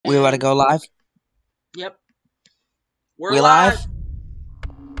We want to go live? Yep. We're We live.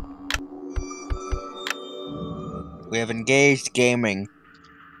 We have engaged gaming.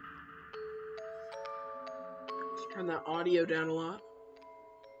 Let's turn that audio down a lot.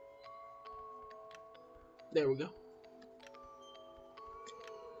 There we go.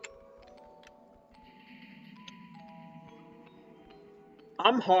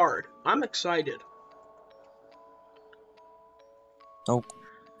 I'm hard. I'm excited. Oh,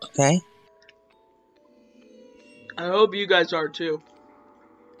 okay. I hope you guys are too.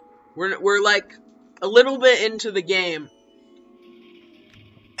 We're like a little bit into the game.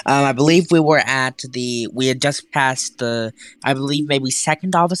 I believe we had just passed the, I believe maybe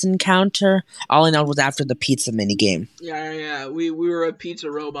second office encounter. All I know was after the pizza minigame. Yeah. We were a pizza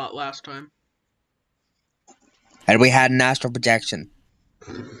robot last time. And we had an astral projection.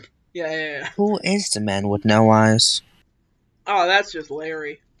 Yeah. Who is the man with no eyes? Oh, that's just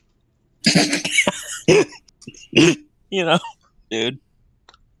Larry. You know, dude.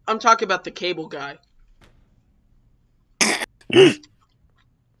 I'm talking about the cable guy.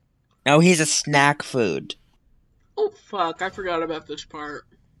 No, he's a snack food. Oh, fuck. I forgot about this part.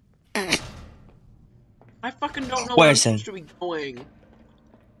 I fucking don't know where I'm supposed to be going.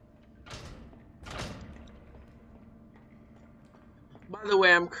 By the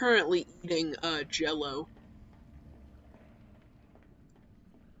way, I'm currently eating Jello.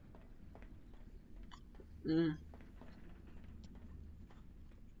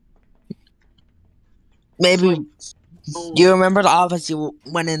 Maybe. Do you remember the office you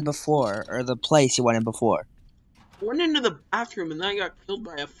went in before, or the place you went in before? I went into the bathroom and then I got killed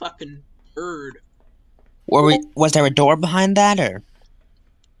by a fucking bird. Was there a door behind that, or?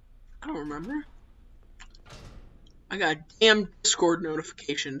 I don't remember. I got a damn Discord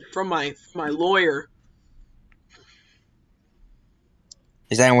notification from my lawyer.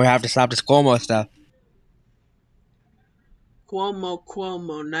 Is that we have to stop this Cuomo stuff?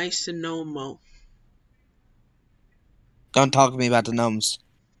 Cuomo, nice and nomo. Don't talk to me about the gnomes.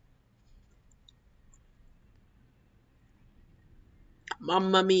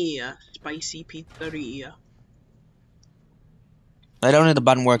 Mamma mia, spicy pizzeria. I don't think the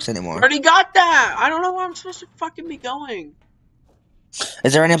button works anymore. Already got that! I don't know where I'm supposed to fucking be going.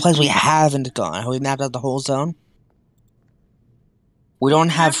 Is there any place we haven't gone? Have we mapped out the whole zone? We don't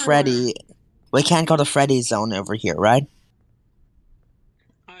have Freddy. We can't go to Freddy's zone over here, right?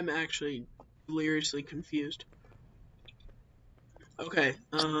 I'm actually deliriously confused. Okay,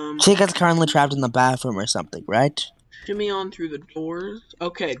 Chica's currently trapped in the bathroom or something, right? Shimmy on through the doors.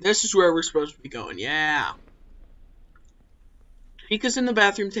 Okay, this is where we're supposed to be going, yeah. Chica's in the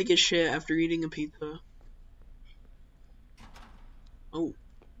bathroom taking shit after eating a pizza. Oh,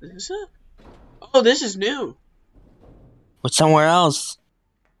 is this it? Oh, this is new. But somewhere else.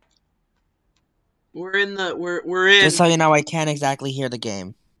 We're in. Just so you know, I can't exactly hear the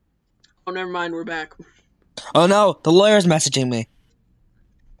game. Oh, never mind, we're back. Oh no, the lawyer's messaging me.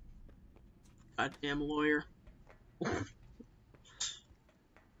 Goddamn lawyer.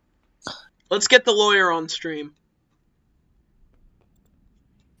 Let's get the lawyer on stream.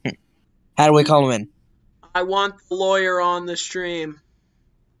 How do we call him in? I want the lawyer on the stream.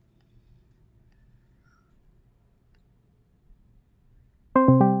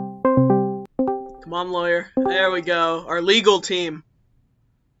 Come on, lawyer. There we go. Our legal team.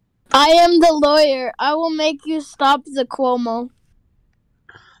 I am the lawyer. I will make you stop the Cuomo.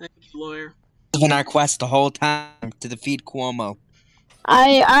 Thank you, lawyer. It's been our quest the whole time to defeat Cuomo.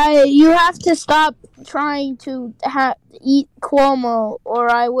 You have to stop trying to eat Cuomo, or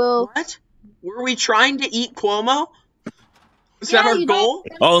I will. What? Were we trying to eat Cuomo? Is that our goal?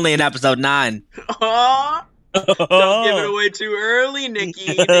 Only in episode 9. Don't give it away too early,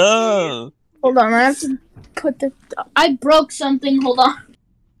 Nikki. Hold on, I have to put the. I broke something. Hold on.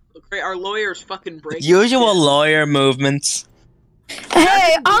 Great, our lawyer's fucking breaking. Usual lawyer movements.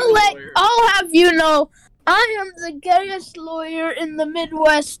 Hey, I'll have you know, I am the gayest lawyer in the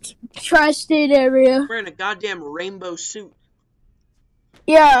Midwest tri-state area. Wearing a goddamn rainbow suit.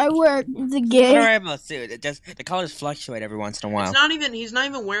 Yeah, I wear the gay. Not a rainbow suit. It just the colors fluctuate every once in a while. He's not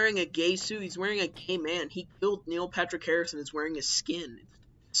even wearing a gay suit. He's wearing a gay man. He killed Neil Patrick Harris and is wearing his skin. It's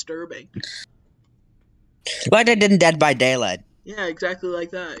disturbing. Like they did in Dead by Daylight. Yeah, exactly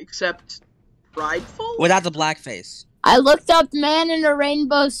like that. Except prideful? Without the blackface. I looked up man in a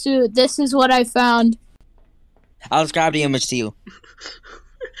rainbow suit. This is what I found. I'll describe the image to you.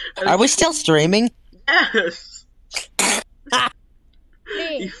 Are we still streaming? Yes!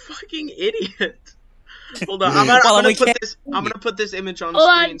 Hey. You fucking idiot. Hold on, I'm gonna put this image on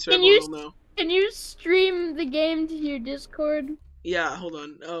screen so everyone will know. Can you stream the game to your Discord? Yeah, hold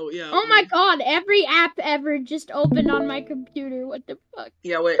on. Oh yeah. Oh my god, every app ever just opened on my computer. What the fuck?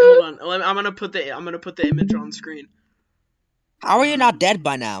 Yeah, wait, hold on. I'm gonna put the image on screen. How are you not dead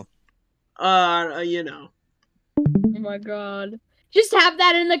by now? You know. Oh my god. Just have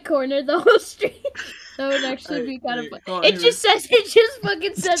that in the corner the whole stream. That would actually be kind of fun. It just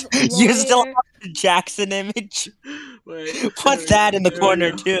fucking says lawyer. You still have the Jackson image? Wait, Put that in the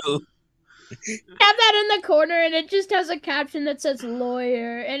corner too. Have that in the corner and it just has a caption that says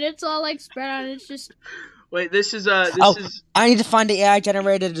lawyer and it's all like spread out and it's just... Wait, this is I need to find the AI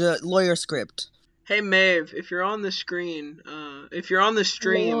generated lawyer script. Hey Maeve, if you're on the screen, if you're on the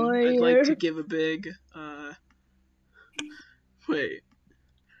stream, lawyer. I'd like to give a big wait.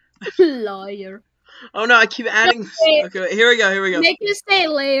 Lawyer. Oh no, I keep adding. Okay, wait, here we go. Make it say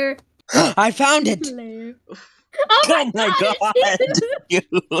layer. I found it. Layer. Oh my god, dude.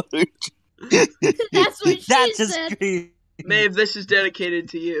 That's what she That's said. Maeve, this is dedicated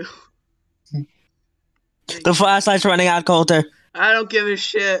to you. The flashlight's running out, Coulter. I don't give a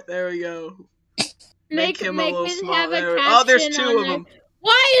shit. There we go. Make him a little small. Oh, there's two of them.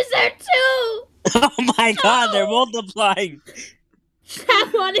 Why is there two? Oh my god, they're multiplying.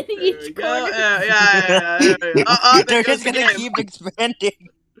 Have one in each corner. Yeah. They're just gonna keep expanding.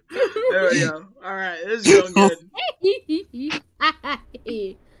 There we go. Alright, this is going good.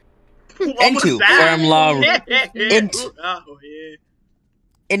 Into firm law room.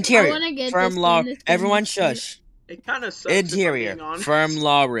 Interior firm law. Everyone shush. It kind of sucks. Interior firm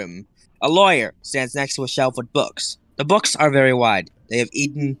law room. A lawyer stands next to a shelf with books. The books are very wide. They have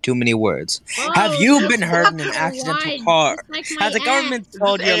eaten too many words. Whoa, have you been hurt in an accidental car? Like Has the government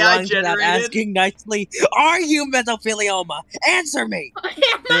told your lungs without asking nicely? Are you mesothelioma? Answer me!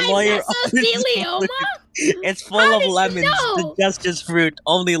 The lawyer mesothelioma? It's full of lemons, the justice fruit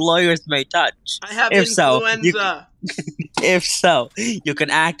only lawyers may touch. I have influenza. If so, you can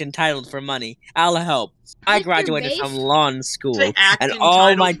act entitled for money. I'll help. I graduated from law school, and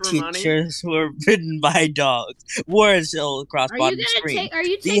all my teachers were ridden by dogs. Words all across bottom screen.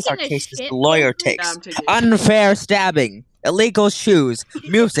 These are cases the lawyer takes. Unfair stabbing, illegal shoes,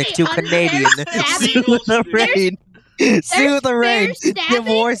 music to Canadian, sue the rain. Sue the rain.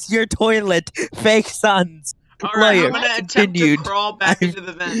 Divorce your toilet. Fake sons. Alright, I'm gonna attempt to crawl back into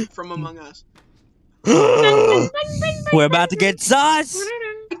the vent from Among Us. We're about to get sauce.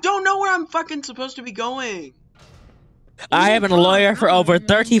 I don't know where I'm fucking supposed to be going. I have been a lawyer for over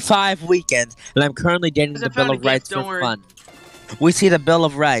 35 weekends, and I'm currently dating the Bill of Rights for fun. We see the Bill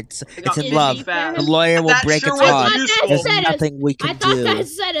of Rights. It's in love. The lawyer will break its heart. There's nothing we can do. I thought that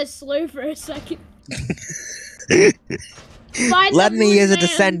said a slur for a second. Let me use it to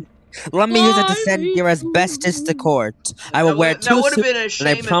send your asbestos to court. I will wear two suits, and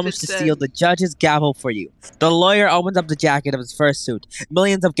I promise to steal the judge's gavel for you. The lawyer opens up the jacket of his first suit.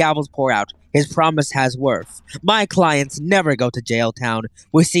 Millions of gavels pour out. His promise has worth. My clients never go to jail town.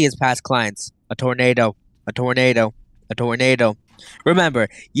 We see his past clients. A tornado. A tornado. A tornado. Remember,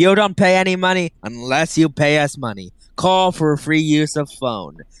 you don't pay any money unless you pay us money. Call for a free use of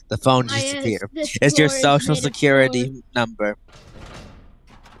phone. The phone just here. It's your social security number.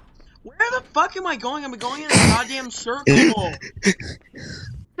 Where the fuck am I going? I'm going in a goddamn circle.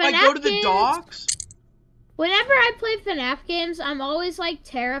 I go to the docks? Whenever I play FNAF games, I'm always like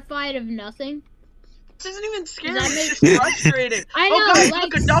terrified of nothing. This isn't even scary, it's just frustrating. I know, oh guys, like...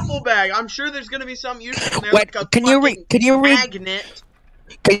 look, a duffel bag. I'm sure there's gonna be something useful in there. Wait, like a can you read magnet.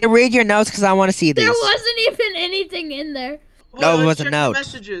 Can you read your notes, because I want to see these. There wasn't even anything in there. No, it wasn't notes.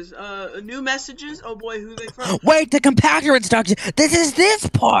 Messages. New messages? Oh boy, who are they from? Wait, the compactor instructions. This is this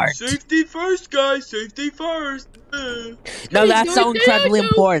part. Safety first, guys. Safety first. No, that's so incredibly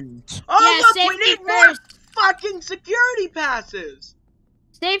important. Oh, yeah, look, we need more fucking security passes.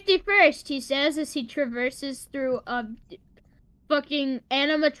 Safety first, he says as he traverses through a fucking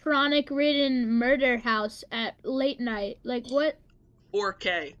animatronic-ridden murder house at late night. Like, what?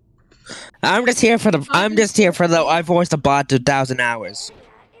 4K. I'm just here for the I voiced a bot to 1,000 hours.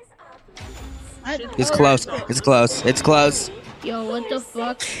 It's close. It's close. It's close. Yo, what the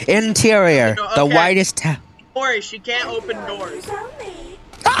fuck? Interior. Okay. The whitest Don't worry, she can't open doors.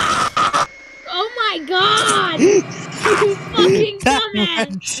 Oh my god! You fucking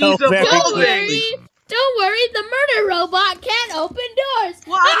dumbass! So Don't worry, the murder robot can't open doors!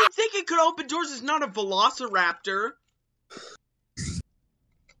 Well, I didn't think it could open doors. It's not a velociraptor.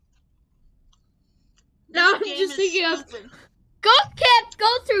 No, I'm just thinking of... Ghost can't go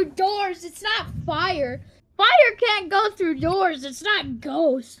through doors, it's not fire. Fire can't go through doors, it's not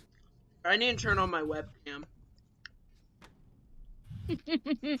ghost. I need to turn on my webcam.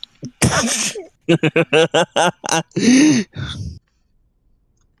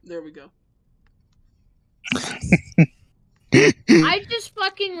 There we go. I just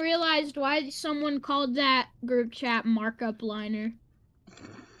fucking realized why someone called that group chat markup liner.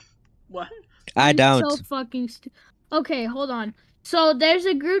 What? I don't. So fucking okay, hold on. So there's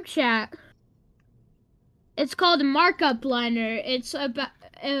a group chat. It's called markup liner. It's about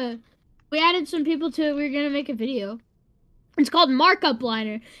we added some people to it. We were gonna make a video. It's called markup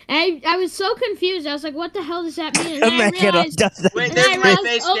liner. And I was so confused. I was like, what the hell does that mean? And then I realized, wait, there's my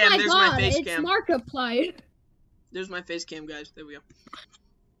face oh cam. my There's god, my face it's cam. markup liner. There's my face cam, guys. There we go.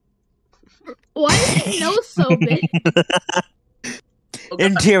 Why is it nose so big? Okay.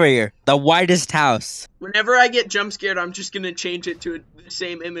 Interior, the whitest house. Whenever I get jump scared, I'm just gonna change it to the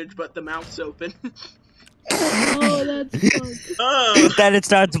same image, but the mouth's open. Oh, that's fun. Oh. Then it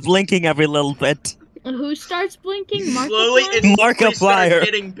starts blinking every little bit. And who starts blinking? Slowly, it starts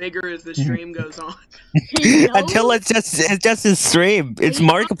getting bigger as the stream goes on. Until it's just his stream. It's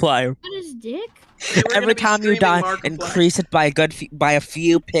Markiplier. What is dick? Okay, every time you die, increase it by a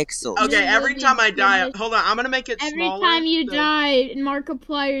few pixels. Okay, every time I die, hold on, I'm gonna make it smaller. Every time you die,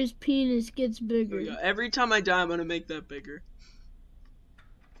 Markiplier's penis gets bigger. Every time I die, I'm gonna make that bigger.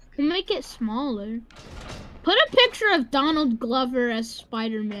 We'll make it smaller. Put a picture of Donald Glover as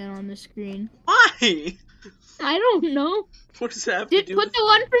Spider-Man on the screen. Why? I don't know. What does that have to do Put the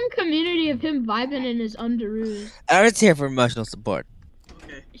one from Community of him vibing in his underoos. Eric's here for emotional support.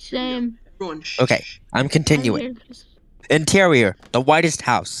 Okay. Same. Everyone, okay, I'm continuing. Interior, the whitest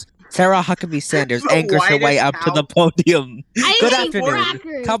house. Sarah Huckabee Sanders anchors her way up to the podium. Good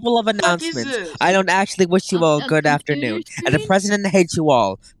afternoon. Couple of announcements. I don't actually wish you all good afternoon. And the president hates you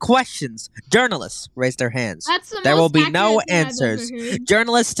all. Questions. Journalists raise their hands. There will be no answers.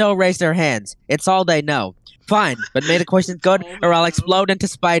 Journalists still raise their hands. It's all they know. Fine, but may the questions good or I'll explode into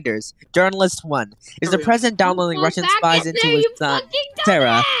spiders. Journalist 1. Is the president downloading Russian spies into his son?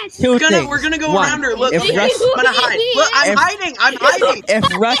 Sarah, two things. We're gonna go around her. Look, I'm gonna hide. Look, I'm hiding. I'm hiding. If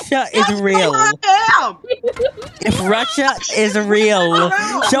Russia is real, if Russia is real,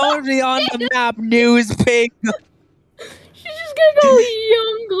 show me on the map, news pig. She's just gonna go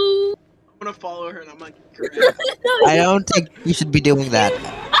young. I'm gonna follow her and I'm like, correct. I don't think you should be doing that.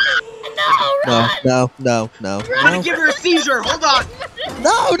 No. I'm gonna give her a seizure. Hold on.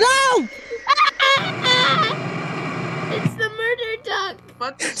 No. It's the murder duck.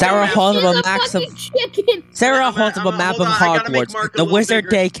 Sarah holds up a map of Hogwarts, the Wizard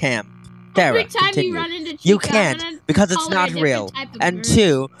Day Camp. Sarah, continue. You can't, because it's not real. And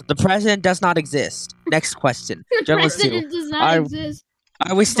 2, the president does not exist. Next question. Journalist 2.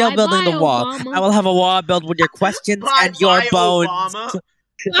 Are we still building the wall? Obama. I will have a wall built with your questions and your bones.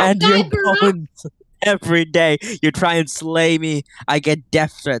 And your bones. Every day you try and slay me, I get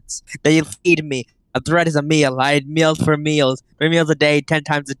death threats. They feed me. A threat is a meal. I eat meals for meals. 3 meals a day, 10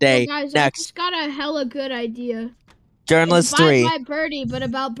 times a day. Well, guys, next. I just got a hella good idea. Journalist 3. Bye Birdie, but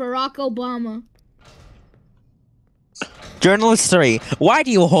about Barack Obama. Journalist 3. Why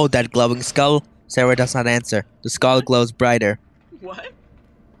do you hold that glowing skull? Sarah does not answer. The skull glows brighter. What?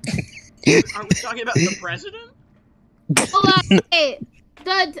 Are we talking about the president? Hold on, hey,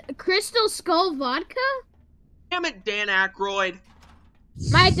 the Crystal Skull vodka? Damn it, Dan Aykroyd.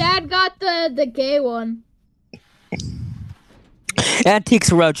 My dad got the gay one. Antiques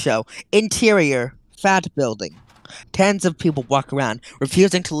Roadshow. Interior. Fat building. Tens of people walk around,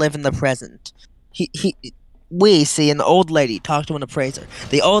 refusing to live in the present. We see an old lady talk to an appraiser.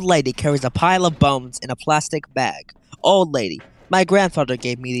 The old lady carries a pile of bones in a plastic bag. Old lady. My grandfather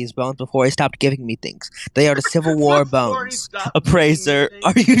gave me these bones before he stopped giving me things. They are the Civil War bones. Appraiser,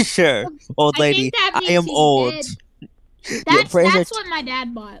 are you sure? Old lady, I am old. That's what my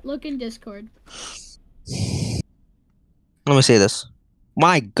dad bought. Look in Discord. Let me see this.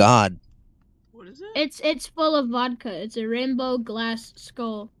 My God. What is it? It's full of vodka. It's a rainbow glass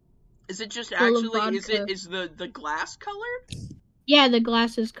skull. Is it just actually, is the glass colored? Yeah, the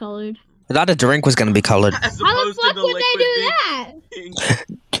glass is colored. I thought a drink was gonna be colored. How the fuck would they do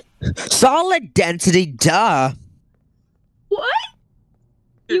that? Solid density, duh. What?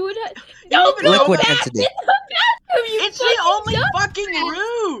 You would have... No, liquid density. It's the only fucking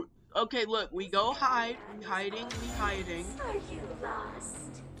route. Okay, look, we go hiding. Are you lost?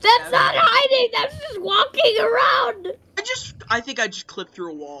 That's not hiding. That's just walking around. I think I just clipped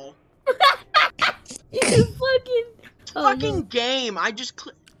through a wall. You fucking game. I just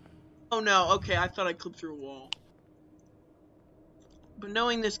clipped. Oh no. Okay, I thought I clipped through a wall. But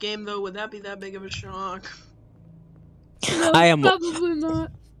knowing this game though, would that be that big of a shock? No, I am probably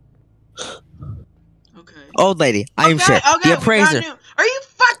not. Okay. Old lady, I am sure. Okay, the appraiser. Are you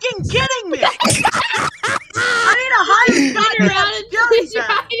fucking kidding me? I need hide around and he's bag.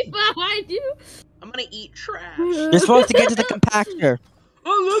 right behind you. I'm gonna eat trash. You're supposed to get to the compactor.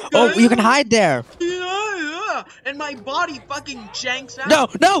 Oh, look, Oh, guys. you can hide there. Yeah. And my body fucking janks out.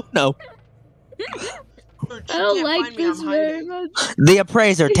 No. I don't like this very much. The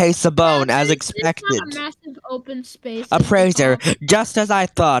appraiser tastes a bone as It's expected. not a massive open space. Appraiser, just as I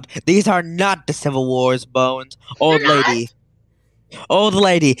thought, these are not the Civil War's bones. Old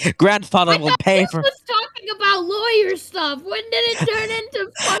lady, grandfather will pay for. was talking about lawyer stuff. When did it turn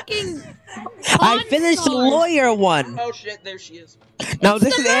into fucking? I finished the lawyer one. Oh shit, there she is. No,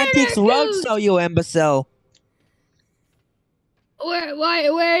 this is Antiques Roadshow, you imbecile.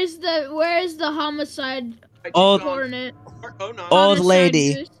 Where's the homicide coordinate? Old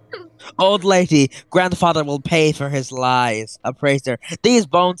lady, grandfather will pay for his lies. Appraiser, these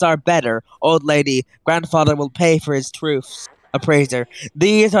bones are better. Old lady, grandfather will pay for his truths. Appraiser,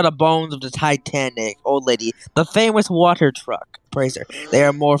 these are the bones of the Titanic. Old lady, the famous water truck. Appraiser, they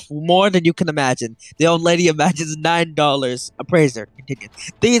are more than you can imagine. The old lady imagines $9. Appraiser, continue.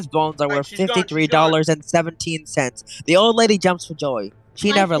 These bones are worth $53.17. The old lady jumps for joy.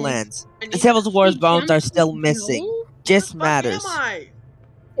 She never lands. The Civil War's bones are still missing. Just matters.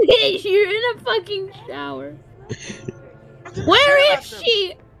 You're in a fucking shower. Where is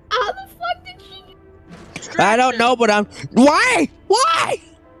she? How the fuck did she? I don't know, but Why?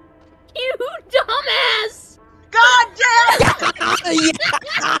 You dumbass! God damn!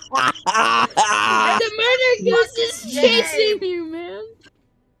 The murder goose is chasing you, man.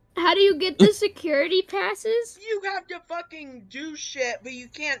 How do you get the security passes? You have to fucking do shit, but you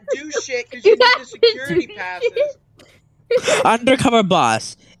can't do shit because you need the security passes. Undercover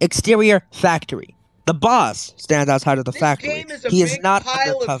boss. Exterior factory. The boss stands outside of the factory. He is not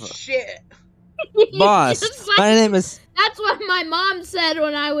undercover. Shit. Boss, my name is. That's what my mom said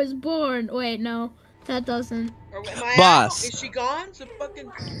when I was born. Wait, no, that doesn't. Boss. Is she gone? So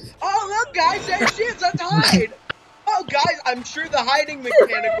fucking. Oh look, guys, there she is. Let's hide. Oh, guys, I'm sure the hiding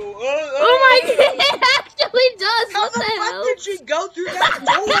mechanical. Oh my god, it actually does. How the fuck did she go through that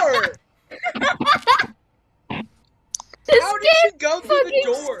door? How did she go through the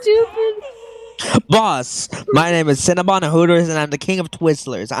door? Stupid. Boss, my name is Cinnabon Hooters, and I'm the king of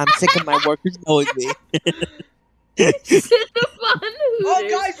Twizzlers. I'm sick of my workers knowing me. Cinnabon Hooters. Oh,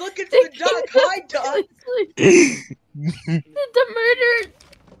 guys, look, it's the duck. Hi, duck. Did the murder?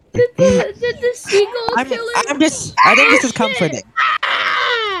 Did the seagull killer? I think this is comforting.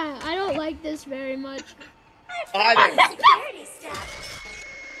 I don't like this very much.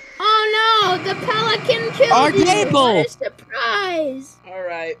 Oh no, the pelican killed our you. table. What a surprise.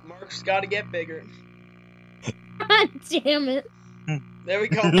 Alright, Mark's gotta get bigger. God damn it. There we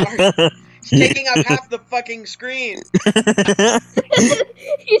go, Mark. He's taking up half the fucking screen.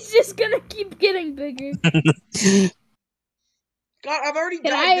 He's just gonna keep getting bigger. God, I've already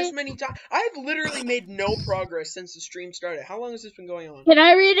died this many times. I've literally made no progress since the stream started. How long has this been going on? Can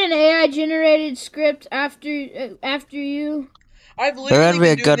I read an AI-generated script after you? I've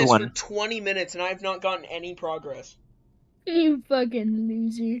literally been doing this for 20 minutes and I've not gotten any progress. You fucking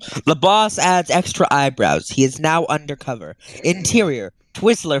loser. The boss adds extra eyebrows. He is now undercover. Interior,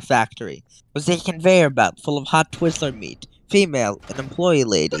 Twizzler factory. Was a conveyor belt full of hot Twizzler meat. Female, an employee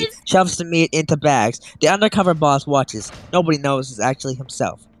lady, shoves the meat into bags. The undercover boss watches. Nobody knows it's actually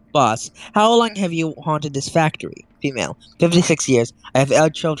himself. Boss, how long have you haunted this factory? Female, 56 years. I have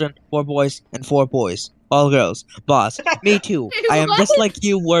 8 children, 4 boys, and 4 boys. All girls. Boss, me too. I am just like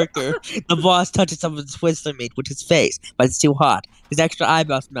you, worker. The boss touches some of the Twizzler meat with his face, but it's too hot. His extra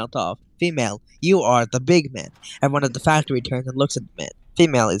eyebrows melt off. Female, you are the big man. Everyone at the factory turns and looks at the man.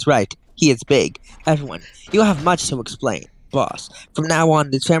 Female is right. He is big. Everyone, you have much to explain. Boss, from now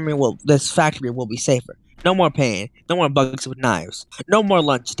on, this factory will be safer. No more pain. No more bugs with knives. No more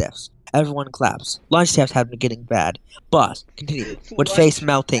lunch deaths. Everyone claps. Lunch deaths have been getting bad. Boss, continue. With face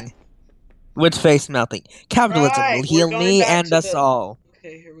melting. Capitalism will heal me and us all.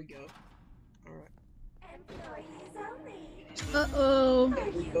 Okay, here we go. Alright. Uh-oh.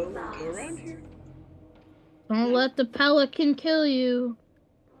 Go around here. Don't let the pelican kill you.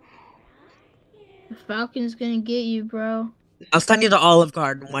 The falcon's gonna get you, bro. I'll send you the Olive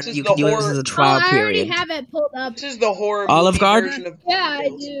Garden one. You can use this as a trial period. I already have it pulled up. This is the horror Olive movie Garden? version of Yeah, I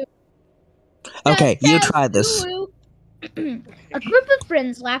do. Okay, you try this. A group of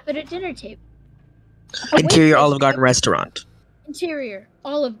friends laugh at a dinner table. Interior Olive Garden restaurant. Interior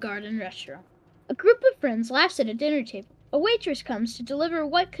Olive Garden restaurant. A group of friends laughs at a dinner table. A waitress comes to deliver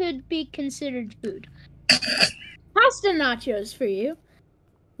what could be considered food. Pasta nachos for you.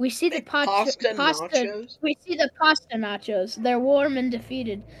 We see the nachos? We see the pasta nachos. They're warm and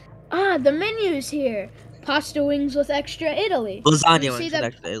defeated. Ah, the menu's here. Pasta wings with extra Italy. Lasagna wings with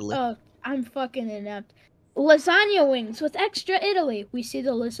extra Italy. Oh, I'm fucking inept. Lasagna wings with extra Italy. We see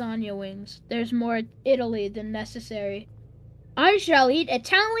the lasagna wings. There's more Italy than necessary. I shall eat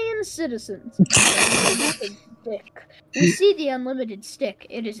Italian citizens. Unlimited stick. We see the unlimited stick.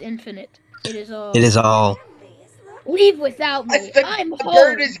 It is infinite. It is all. It is all. Leave without me. I'm the home.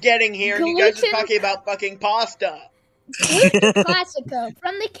 bird is getting here and you guys are Gluten- talking about fucking pasta. Gluten Classico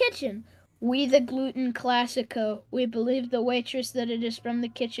from the kitchen. We the Gluten Classico. We believe the waitress that it is from the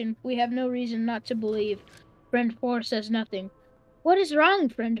kitchen. We have no reason not to believe. Friend 4 says nothing. What is wrong,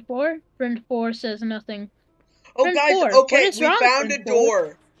 Friend 4? Friend 4 says nothing. Oh, Friend guys, 4, okay, what is we wrong, found Friend a 4?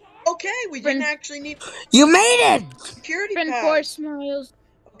 door. Okay, we Friend- didn't actually need You made it! security Friend pass. 4 smiles.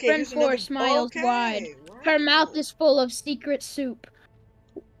 Okay, Friend here's 4 another... smiles okay, wide. wow. Her mouth is full of secret soup.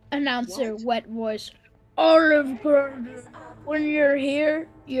 Announcer, What? wet voice. Olive burger. When you're here,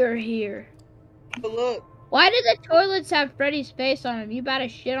 you're here. But look. Why do the toilets have Freddy's face on them? You about to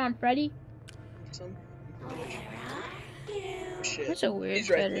shit on Freddy? Some... Shit. That's a weird He's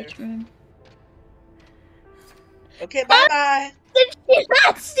right fetish, there. man. Okay, bye-bye. Did she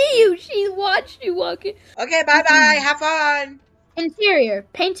not see you? She watched you walking. Okay, bye-bye. Have fun. Interior,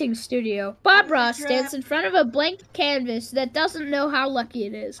 painting studio. Bob What Ross the stands crap? in front of a blank canvas that doesn't know how lucky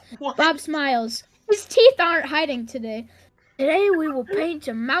it is. What? Bob smiles. His teeth aren't hiding today. Today we will paint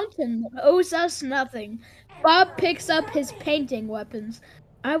a mountain that owes us nothing. Bob picks up his painting weapons.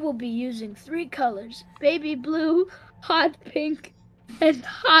 I will be using 3 colors. Baby blue, hot pink, and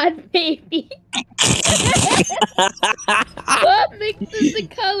hot baby. Bob mixes the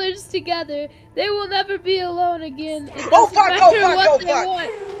colors together. They will never be alone again. It doesn't Oh, fuck, matter oh, fuck, what oh, they fuck.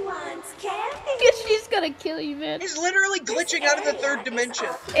 want. She's gonna kill you, man. He's literally glitching out of the 3rd dimension.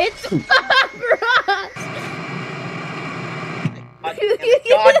 It's Bob Ross.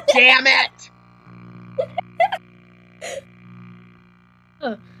 God damn it!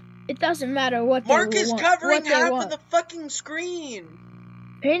 It doesn't matter what Mark they is want. covering what they half want. of the fucking screen.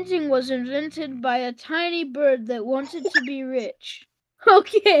 Painting was invented by a tiny bird that wanted to be rich.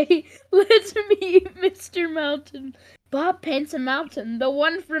 Okay, let's meet Mr. Mountain. Bob paints a mountain, the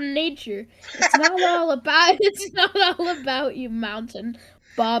one from nature. It's not all about you, mountain.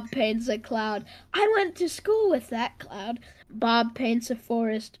 Bob paints a cloud. I went to school with that cloud. Bob paints a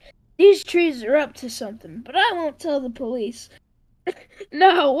forest. These trees are up to something, but I won't tell the police.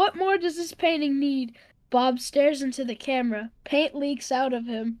 Now, what more does this painting need? Bob stares into the camera. Paint leaks out of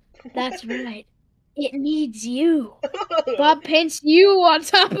him. That's right. It needs you. Bob paints you on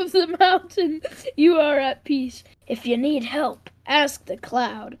top of the mountain. You are at peace. If you need help, ask the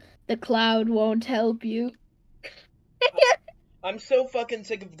cloud. The cloud won't help you. I'm so fucking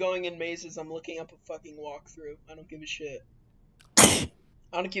sick of going in mazes. I'm looking up a fucking walkthrough. I don't give a shit. I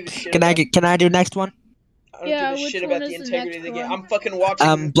don't give a shit. Can I do next one? I don't give a shit about the integrity of the game. I'm fucking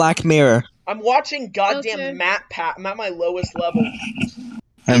watching. Black Mirror. I'm watching goddamn Map Pat. I'm at my lowest level.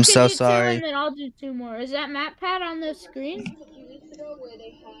 I'm so You do sorry. 2 and then I'll do 2 more. Is that Map Pad on the screen?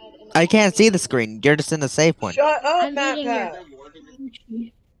 I can't see the screen. You're just in the safe one. Shut up, I'm Map eating Pat. your...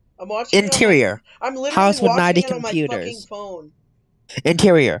 I'm watching. Interior. I'm literally House with watching 90 it on my fucking computers. phone.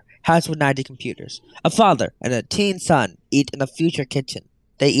 Interior. House with 90 computers. A father and a teen son eat in a future kitchen.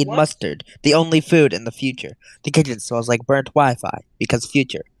 They eat What? mustard, the only food in the future. The kitchen smells like burnt Wi-Fi because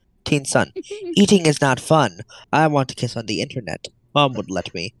future. Teen son. Eating is not fun. I want to kiss on the internet. Mom would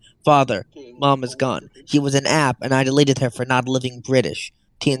let me. Father. Mom is gone. She was an app and I deleted her for not living British.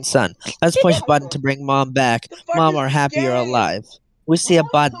 Teen son. Let's push button to bring mom back. Mom are happy you're alive. We see a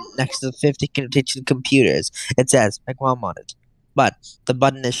button next to the 50 kitchen computers. It says, make mom on it. But the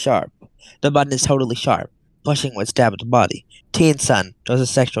button is sharp. The button is totally sharp. Pushing would stab at the body. Teen son does a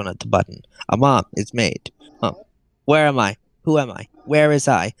sexual at the button. A mom is made. Where am I? Who am I? Where is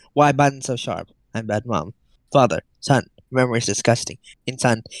I? Why button so sharp? I'm bad mom. Father, son, memory is disgusting. Teen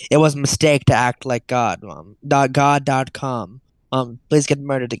son, it was a mistake to act like God, mom. God.com. Please get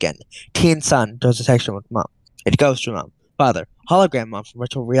murdered again. Teen son does a sexual with mom. It goes to mom. Father, hologram mom from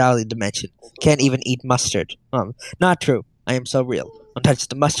virtual reality dimension. Can't even eat mustard. Mom, not true. I am so real. Don't touch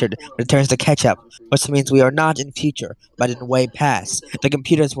the mustard, but it turns to ketchup, which means we are not in future, but in way past. The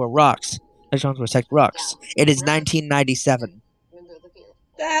computers were rocks. Electrons were sex rocks. It is 1997.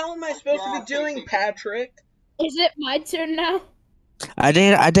 The hell am I supposed to be doing, Patrick? Is it my turn now? I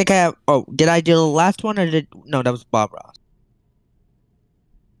think I have. Oh, did I do the last one or did? No, that was Bob Ross.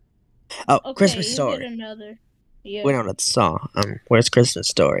 Oh, Okay, Christmas you Story. get another. Yeah. Wait, no, that's Saw. Where's Christmas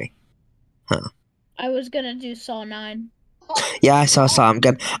Story? I was gonna do Saw 9. Yeah, I saw Saw. I'm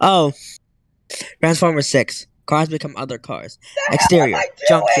good. Oh, Transformers 6. Cars become other cars. Exterior,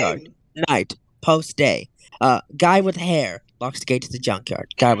 junkyard. Night, post day. Guy with hair locks the gate to the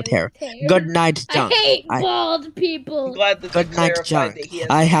junkyard. Guy with hair. Good night, junk. I hate bald people. I'm glad that they Good night, clarified junk. that he has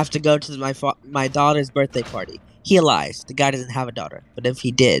I have to go to my daughter's birthday party. He lies. The guy doesn't have a daughter, but if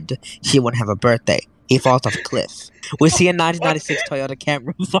he did, she wouldn't have a birthday. He falls off a cliff. We see a 1996 Toyota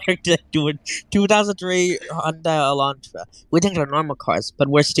Camry parked into a 2003 Honda Elantra. We think they're normal cars, but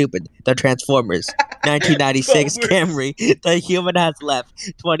we're stupid. They're Transformers. 1996 Camry. The human has left.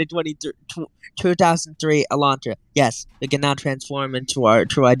 2003 Elantra. Yes, we can now transform into our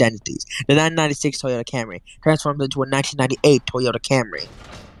true identities. The 1996 Toyota Camry transforms into a 1998 Toyota Camry.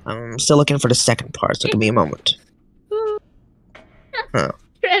 I'm still looking for the second part, so give me a moment. Huh.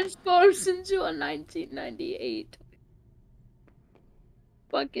 Transforms into a 1998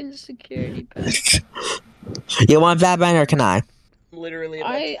 fucking security pass. You want Batman or can I? Literally,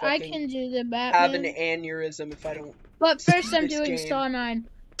 I can do the Batman. Have an aneurysm if I don't. But first, I'm doing Saw 9.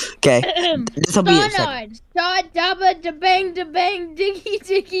 Okay. This will be Saw it. 9. Saw dabba da bang diggy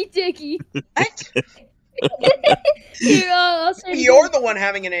diggy diggy. What? Here, I'll say You're the one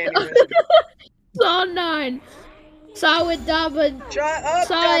having an aneurysm. Saw 9. Saw it dabba. Shut up,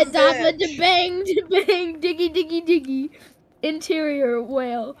 Saw it dabba bitch. da bang diggy diggy diggy. Interior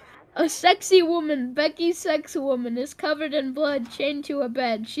whale. A sexy woman, Becky Sex Woman, is covered in blood, chained to a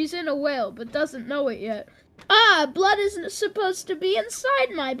bed. She's in a whale, but doesn't know it yet. Ah, blood isn't supposed to be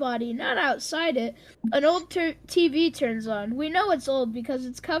inside my body, not outside it. An old TV turns on. We know it's old because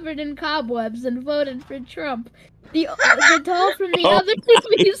it's covered in cobwebs and voted for Trump. The doll from the other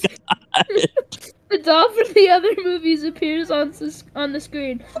movies... The doll from the other movies appears on the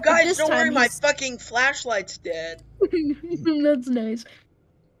screen. Oh, guys, don't worry, my fucking flashlight's dead. That's nice.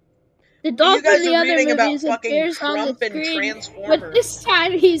 The doll from the other movies appears Trump on the screen, Transformers. but this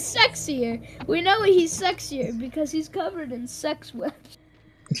time he's sexier. We know he's sexier because he's covered in sex webs.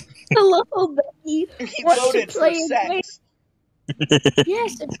 Hello, Becky. He Want voted to play for a sex.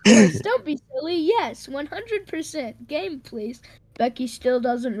 Yes, of course. Don't be silly. Yes, 100%. Game, please. Becky still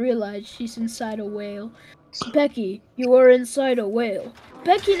doesn't realize she's inside a whale. Becky, you are inside a whale.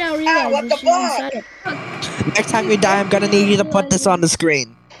 Becky now realizes she's inside a... Next time you die, I'm gonna need you to put this on the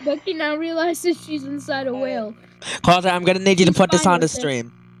screen. Becky now realizes she's inside a whale. Carter, I'm gonna need you to put this on the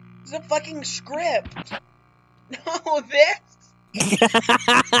stream. It's a fucking script. No, this.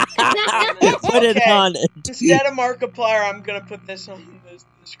 Put it on it. Instead of Markiplier, I'm gonna put this on the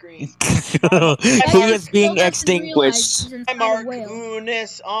screen. He is being extinguished. Mark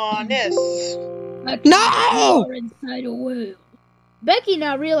Unis honest. No! You're inside a whale. Becky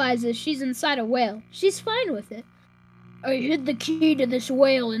now realizes she's inside a whale. She's fine with it. I hid the key to this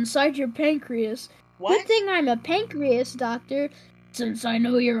whale inside your pancreas. What? Good thing I'm a pancreas doctor. Since I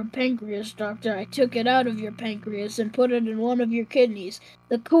know you're a pancreas doctor, I took it out of your pancreas and put it in one of your kidneys.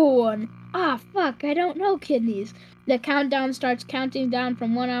 The cool one. Ah, fuck, I don't know kidneys. The countdown starts counting down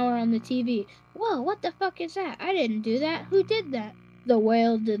from 1 hour on the TV. Whoa, what the fuck is that? I didn't do that. Who did that? The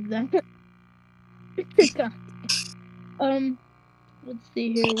whale did that. Let's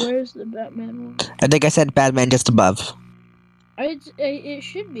see here. Where's the Batman one? I think I said Batman just above. It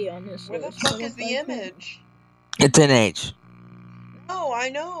should be on this list. Where the fuck is the image? It's in H. No, I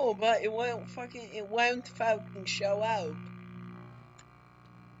know, but it won't fucking show up.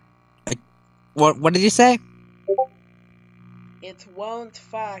 What did you say? It won't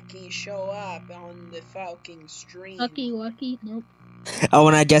fucking show up on the fucking stream. Lucky, nope. Oh,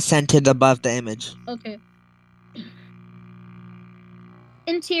 and I just sent it above the image. Okay.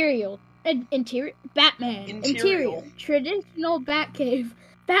 Interior. Batman. Interior. Traditional Batcave.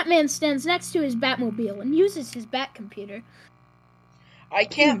 Batman stands next to his Batmobile and uses his Batcomputer. I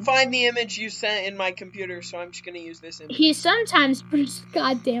can't find the image you sent in my computer, so I'm just gonna use this image. He sometimes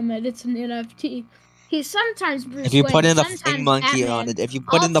God damn it, it's an NFT. He's sometimes Bruce If you Wayne, put in the fucking monkey Batman, on it, if you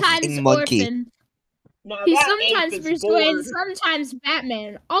put in the fucking monkey. He's sometimes Bruce Wayne, sometimes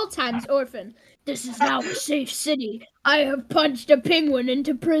Batman, all times orphan. This is now a safe city. I have punched a penguin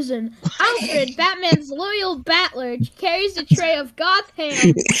into prison. Alfred, Batman's loyal battler, carries a tray of goth ham.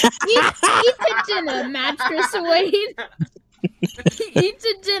 Eats a dinner, Mattress Wayne. Eats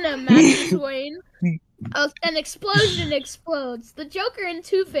a dinner, Mattress Wayne. An explosion explodes. The Joker and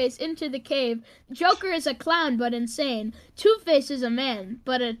Two-Face enter the cave. Joker is a clown but insane. Two-Face is a man,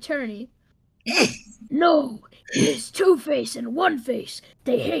 but an attorney. No, it is Two-Face and One-Face.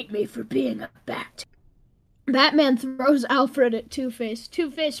 They hate me for being a bat. Batman throws Alfred at Two-Face.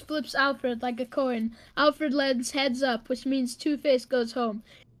 Two-Face flips Alfred like a coin. Alfred lands heads up, which means Two-Face goes home.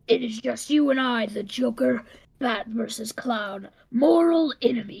 It is just you and I, the Joker. Bat versus clown. Moral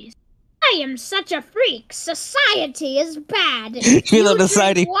enemies. I am such a freak. Society is bad. You know,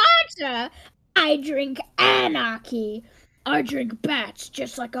 society. Water. I drink anarchy. I drink bats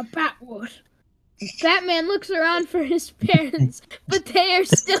just like a bat would. Batman looks around for his parents, but they are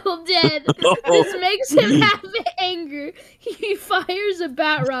still dead. This makes him have anger. He fires a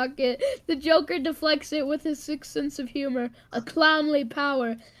bat rocket. The Joker deflects it with his sixth sense of humor, a clownly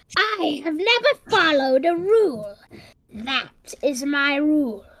power. I have never followed a rule. That is my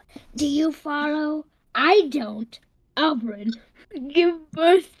rule. Do you follow? I don't. Alfred, give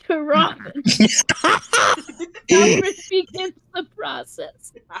birth to Robin. Alfred begins the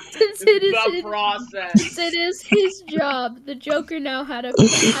process. Since it is his job, the Joker now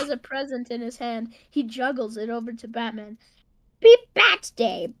has a present in his hand. He juggles it over to Batman. Be Bat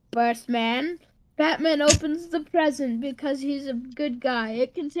Day, Birthman. Batman opens the present because he's a good guy.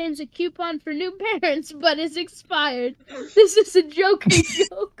 It contains a coupon for new parents, but is expired. This is a Joker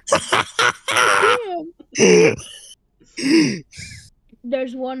joke. Damn.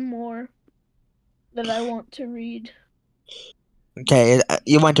 There's one more that I want to read. Okay,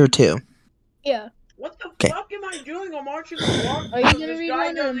 you went through 2. Yeah. What the fuck am I doing? I'm watching the walk. Are you gonna read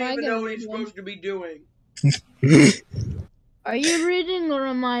one, or am I gonna know what read he's one? supposed to be doing. Are you reading or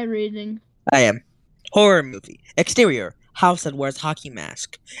am I reading? I am. Horror movie. Exterior. House that wears hockey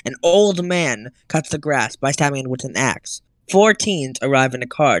mask. An old man cuts the grass by stabbing it with an axe. 4 teens arrive in a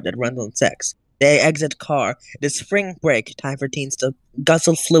car that runs on sex. They exit car. It is spring break. Time for teens to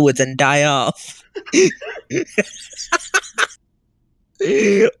guzzle fluids and die off.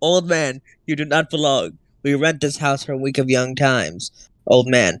 Old man, you do not belong. We rent this house for a week of young times. Old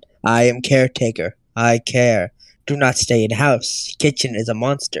man, I am caretaker. I care. Do not stay in house. Kitchen is a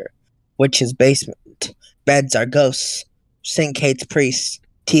monster. Witch's basement. Beds are ghosts. Sink hates priests.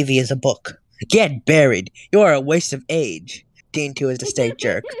 TV is a book. Get buried. You are a waste of age. Teen 2 is the state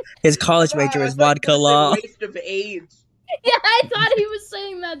jerk. His college major is vodka law. Waste of AIDS. Yeah, I thought he was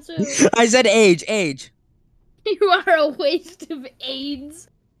saying that too. I said age. You are a waste of AIDS.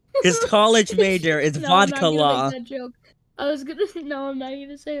 His college major is vodka I'm not law. gonna make that joke. I was gonna say no. I'm not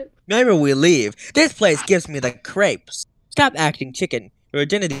gonna say it. Maybe we leave. This place gives me the crepes. Stop acting chicken. Your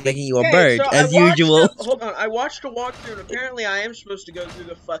virginity making you a bird, so as usual. Hold on, I watched a walkthrough, and apparently I am supposed to go through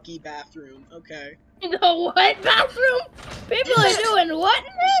the fucky bathroom. Okay. The what bathroom? People are doing what?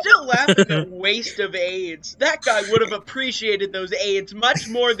 Still laughing at waste of AIDS. That guy would have appreciated those AIDS much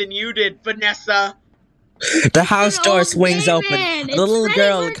more than you did, Vanessa. The house door swings open. Man. The little Freddie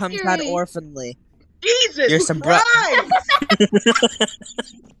girl Mercury. comes out orphanly. Jesus Christ!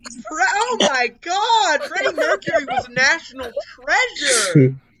 Oh my God! Freddie Mercury was a national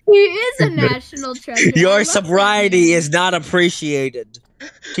treasure! He is a national treasure. Your sobriety is not appreciated.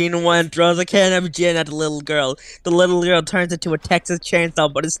 Teen 1 throws a can of gin at the little girl. The little girl turns into a Texas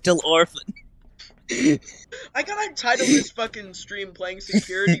chainsaw, but is still orphan. I gotta title this fucking stream playing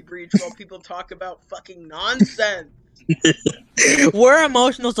Security Breach while people talk about fucking nonsense. We're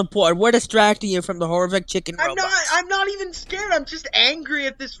emotional support. We're distracting you from the horrific chicken robots. I'm not even scared. I'm just angry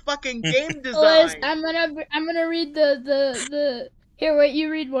at this fucking game design. I'm gonna read the. Here, wait.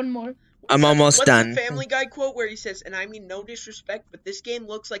 You read one more. I'm almost done. What's the Family Guy quote where he says, and I mean no disrespect, but this game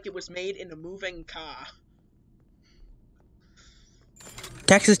looks like it was made in a moving car.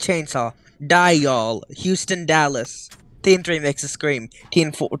 Texas Chainsaw. Die, y'all. Houston, Dallas. Teen 3 makes a scream.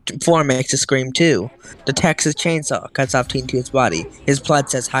 Teen 4 makes a scream too. The Texas Chainsaw cuts off Teen 2's body. His blood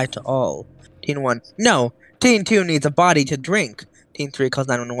says hi to all. Teen 1. No! Teen 2 needs a body to drink. Teen 3 calls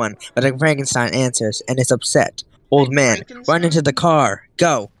 911, but a Frankenstein answers and is upset. Old man, run into the car.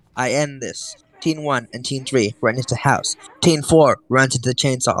 Go. I end this. Teen 1 and Teen 3 run into the house. Teen 4 runs into the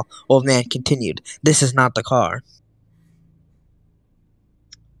chainsaw. Old man continued. This is not the car.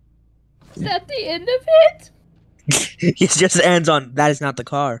 Is that the end of it? It just ends on, that is not the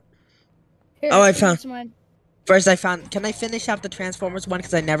car. Here, Oh, I found... mine. First I found... Can I finish up the Transformers one?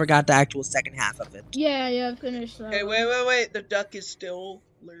 Because I never got the actual second half of it. Yeah, finish that. Hey, wait. The duck is still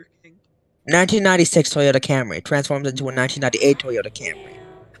lurking. 1996 Toyota Camry transforms into a 1998 Toyota Camry.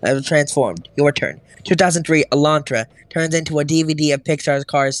 I was transformed. Your turn. 2003 Elantra turns into a DVD of Pixar's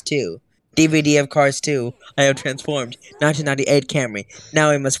Cars 2. DVD of Cars 2. I have transformed. 1998 Camry.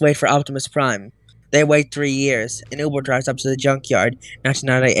 Now we must wait for Optimus Prime. They wait 3 years. An Uber drives up to the junkyard.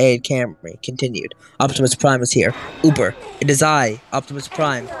 1998 Camry. Continued. Optimus Prime is here. Uber. It is I, Optimus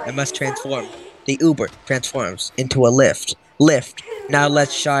Prime. I must transform. The Uber transforms into a lift. Lift. Now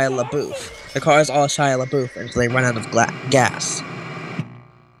let's Shia LaBeouf. The car is all Shia LaBeouf until they run out of gas.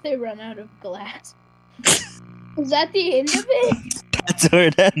 They run out of glass. Is that the end of it? That's where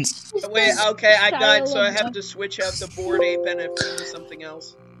it ends. Wait, okay, I died, so I have to switch out the board ape and it into something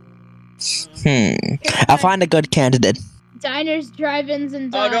else. I'll find a good candidate. Diners, drive-ins,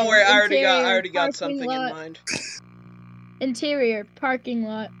 and Oh, dives. don't worry. I already Interior, got parking something lot. in mind. Interior, parking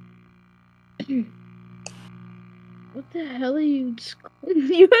lot. What the hell are you?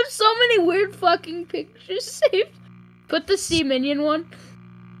 You have so many weird fucking pictures saved. Put the C Minion one.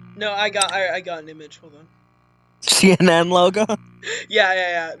 No, I got an image. Hold on. CNN logo.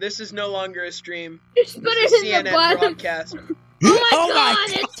 Yeah. This is no longer a stream. Just put This is it in CNN the bottom. broadcast. Oh my god,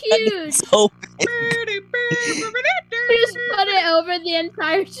 it's huge. So Just put it over the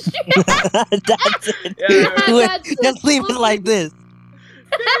entire stream. that's it. Yeah, That's Just leave it like this.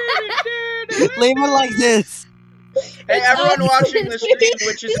 Leave it like this. Hey, It's everyone awesome. watching the stream,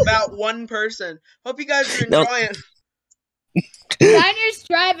 which is about one person. Hope you guys are No. enjoying. Diners,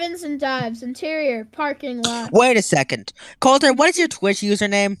 drive-ins, and dives. Interior, parking lot. Wait a second. Coulter, what is your Twitch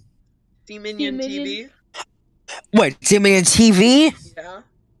username? C-Minion TV. Wait, C-Minion TV? Yeah.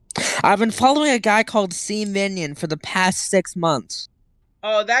 I've been following a guy called C-Minion for the past 6 months.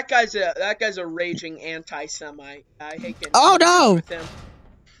 Oh, that guy's a raging anti-Semite. I hate getting Oh, no! with him.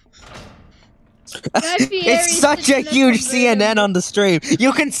 It's such a huge CNN on the stream.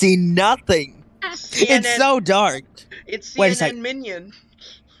 You can see nothing. CNN, It's so dark. It's Wait a CNN sec. Minion.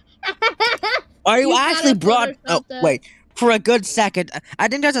 Are you You actually gotta brought? tell Oh, yourself that. wait. For a good second, I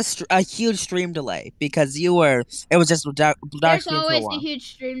think there's a huge stream delay because you were. It was just dark There's stream for a always a while.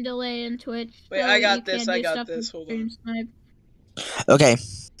 huge stream delay in Twitch. Wait, so I got you this, can't I do got stuff with this, hold stream on. snipe. Okay.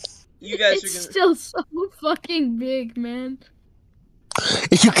 You guys It's are gonna. still so fucking big, man.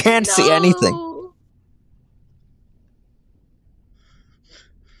 You can't see anything. No.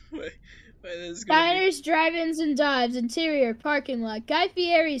 Wait, this is gonna be... Diners, drive-ins, and dives. Interior, parking lot. Guy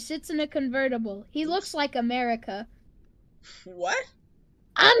Fieri sits in a convertible. He looks like America. What?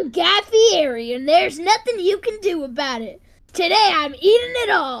 I'm Guy Fieri, and there's nothing you can do about it. Today I'm eating it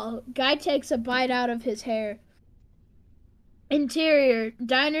all. Guy takes a bite out of his hair. Interior,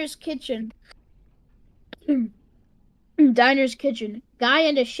 diner's kitchen. Diner's kitchen. Guy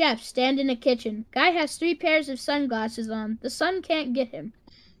and a chef stand in a kitchen. Guy has 3 pairs of sunglasses on. The sun can't get him.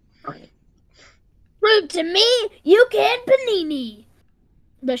 Prove to me you can panini.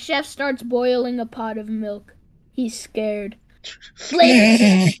 The chef starts boiling a pot of milk. He's scared. He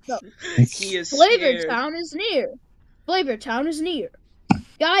is Flavor scared. Town is near. Flavor Town is near.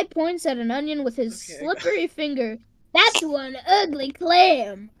 Guy points at an onion with his slippery finger. That's one ugly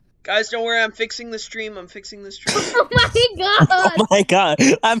clam. Guys, don't worry, I'm fixing the stream. Oh my god. Oh my god!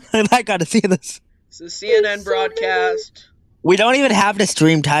 I gotta see this. It's a CNN so broadcast. We don't even have the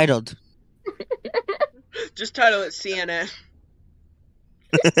stream titled. Just title it CNN.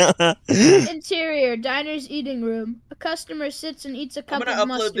 Interior, diner's eating room. A customer sits and eats a I'm cup gonna of upload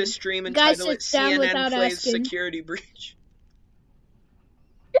mustard. this stream and Guy title it sits down CNN without Plays asking. Security Breach.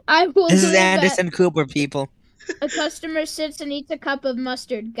 I will This is live at- Anderson Cooper, people. A customer sits and eats a cup of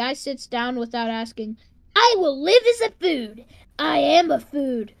mustard. Guy sits down without asking. I will live as a food. I am a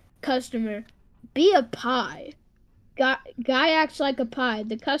food. Customer, be a pie. Guy acts like a pie.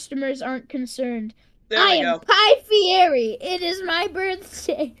 The customers aren't concerned. There I we am go. Pie Fieri. It is my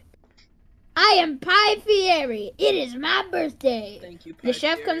birthday. I am Pie Fieri. It is my birthday. Thank you, The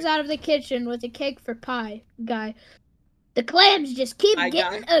chef comes out of the kitchen with a cake for Pie. Guy, the clams just keep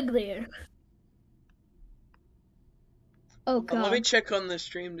getting uglier. Oh god. Let me check on the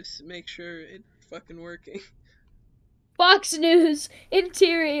stream to make sure it's fucking working. Fox News,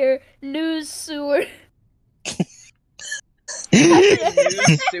 interior, news sewer.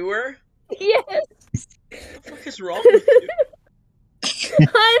 News sewer? Yes. What the fuck is wrong with you?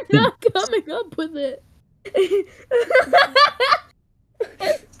 I'm not coming up with it.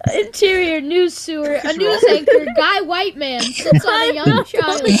 Interior news sewer. A news anchor, Guy White Man, sits on a young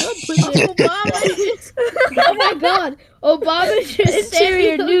child. Oh my god. Obama just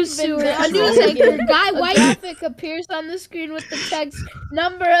interior news sewer. A news anchor, Guy White graphic appears on the screen with the text,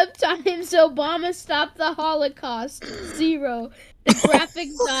 number of times Obama stopped the Holocaust, 0. The graphic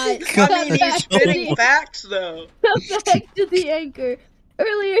dies. I mean, he's spitting facts, though. Come back to the anchor.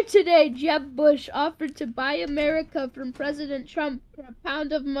 Earlier today, Jeb Bush offered to buy America from President Trump for a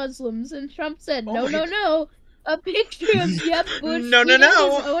pound of Muslims, and Trump said, no, no, no. A picture of Jeb Bush No, no, eating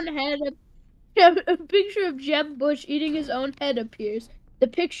no. his own head. A picture of Jeb Bush eating his own head appears. The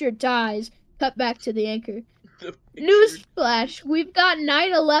picture dies. Cut back to the anchor. Newsflash, we've got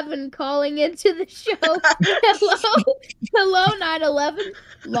 9/11 calling into the show. Hello 9/11.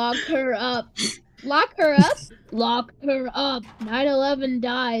 Lock her up. Lock her up? Lock her up. 9/11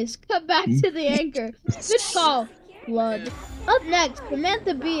 dies. Cut back to the anchor. Good call. Blood. Up next,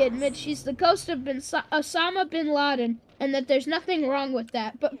 Samantha Bee admits she's the ghost of Osama bin Laden and that there's nothing wrong with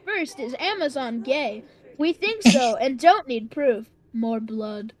that. But first, is Amazon gay? We think so, and don't need proof. More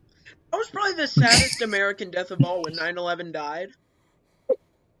blood. That was probably the saddest American death of all when 9/11 died.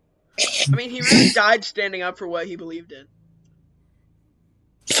 I mean, he really died standing up for what he believed in.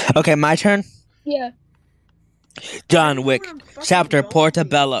 Okay, my turn? Yeah. John Wick, chapter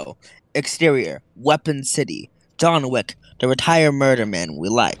Portobello. Exterior, Weapon City. John Wick, the retired murder man we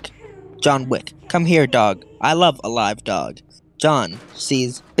like. John Wick, come here, dog. I love a live dog. John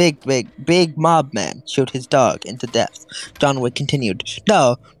sees big mob man shoot his dog into death. John Wick continued,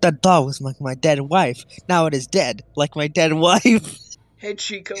 no, that dog was like my dead wife. Now it is dead, like my dead wife. Hey,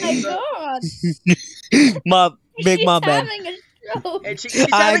 Chico, My what's up? God. Big mob man. Having a stroke. Hey, she's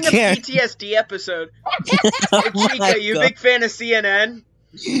having a PTSD episode. Hey, Chica, you big fan of CNN?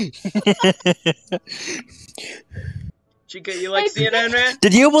 Chica, you like CNN, man?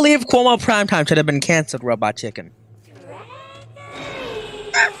 Did you believe Cuomo Primetime should have been canceled, Robot Chicken?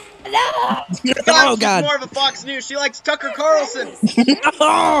 No! Oh, God. She's more of a Fox News. She likes Tucker Carlson.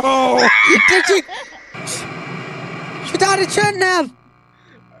 Oh! Did she? She thought it shouldn't have.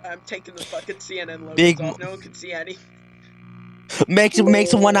 I'm taking the fucking CNN logos off. No one can see any. Makes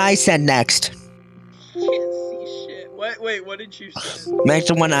one eye send next. Can't see shit. Wait, what did you say? Makes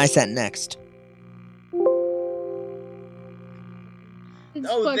one eye send next.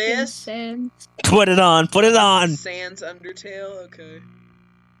 Oh, this? Sans. Put it on. Put it on. Sans Undertale? Okay.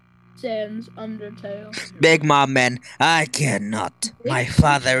 Sans Undertale. Big mob man, I cannot. My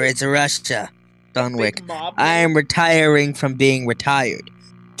father is Russia. John Wick, I am retiring from being retired.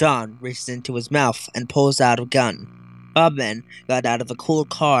 John reaches into his mouth and pulls out a gun. Bobman got out of a cool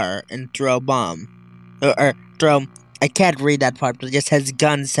car and throw a bomb. I can't read that part, but it just has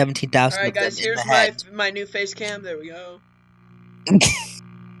guns, 17,000 Alright, of them guys, in here's the head. my new face cam. There we go.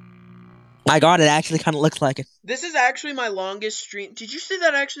 My God, it actually kind of looks like it. This is actually my longest stream. Did you say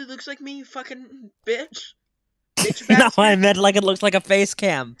that actually looks like me, you fucking bitch? Bitch No, bastard? I meant like it looks like a face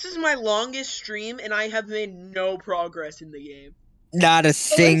cam. This is my longest stream, and I have made no progress in the game. Not a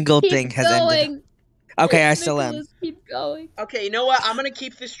single thing has ended. Okay, I still am. Keep going. Okay, you know what? I'm gonna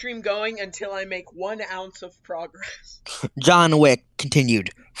keep this stream going until I make 1 ounce of progress. John Wick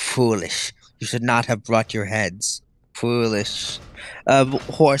continued, foolish. You should not have brought your heads. Foolish. A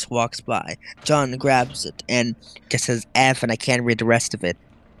horse walks by. John grabs it and just says F, and I can't read the rest of it.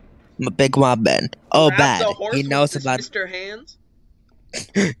 Big mob man. Oh, Grab bad. the horse He knows with about Mr. Hands.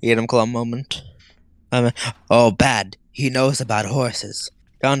 Eat him claw moment. Oh, bad. He knows about horses.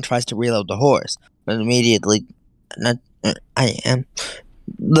 John tries to reload the horse, but immediately, the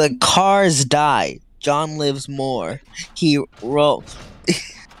cars die. John lives more.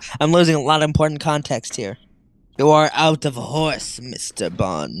 I'm losing a lot of important context here. You are out of horse, Mr.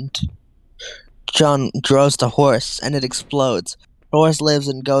 Bond. John draws the horse, and it explodes. The horse lives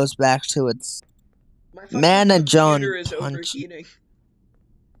and goes back to its... Man and John is punch. overheating.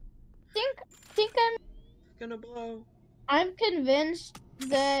 Think I'm Gonna blow. I'm convinced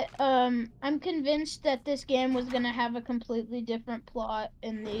that this game was gonna have a completely different plot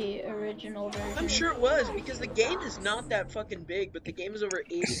in the original version. I'm sure it was, because the game is not that fucking big, but the game is over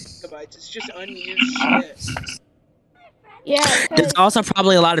 80 gigabytes. It's just unused shit. Yeah. There's also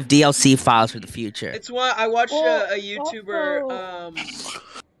probably a lot of DLC files for the future. It's why I watched a YouTuber,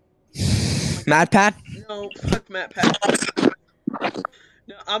 Matt Pat? No, fuck Matt Pat.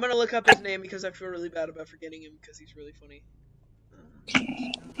 No, I'm gonna look up his name because I feel really bad about forgetting him because he's really funny.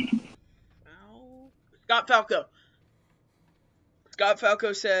 Scott Falco. Scott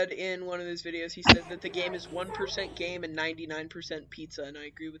Falco said in one of his videos, he said that the game is 1% game and 99% pizza, and I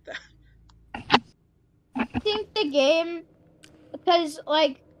agree with that. I think the game, because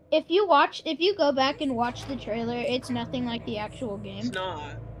like if you go back and watch the trailer, it's nothing like the actual game. It's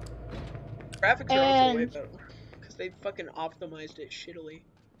not. Graphics are also way better because they fucking optimized it shittily.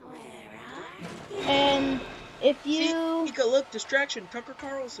 And if you see, Mika, look, distraction, Tucker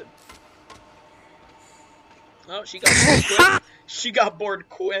Carlson. Oh, she got bored quick. She got bored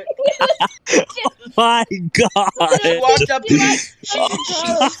quick. My God! She walked up to me.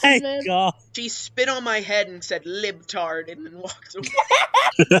 My God! She spit on my head and said "libtard" and then walked away.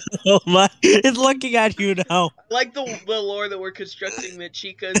 Oh my! It's looking at you now. I like the lore that we're constructing. That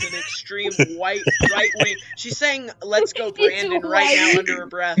Chica is an extreme white right wing. She's saying "Let's go, Brandon" right now under her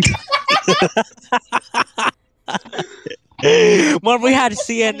breath. When we had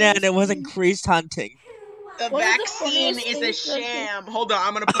CNN, it was increased hunting. The vaccine is a sham. Hold on,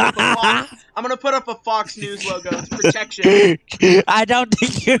 I'm gonna put up a Fox News logo. It's protection. I don't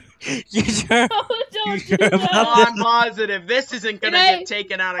think you're sure. Oh, don't sure do that. Oh, I'm positive. This isn't gonna get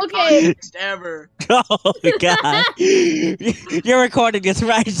taken out of context ever. Oh God! You're recording this,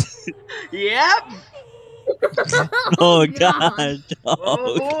 right? Yep. Oh God. god.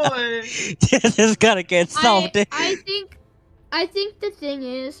 Oh God. boy. This is gonna get solved. I think the thing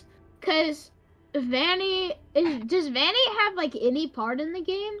is, cause does Vanny have like any part in the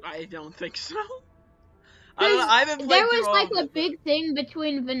game? I don't think so. I don't know. I haven't There played was through all like of a it, big thing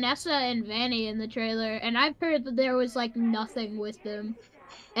between Vanessa and Vanny in the trailer, and I've heard that there was like nothing with them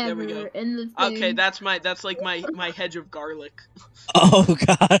There we ever go. in the thing. Okay, that's like my hedge of garlic. Oh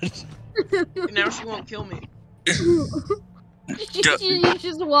god. Now she won't kill me. You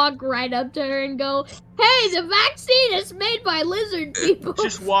just walk right up to her and go, "Hey, the vaccine is made by lizard people."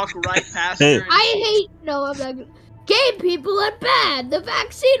 Just walk right past her. I'm not. Gay people are bad. The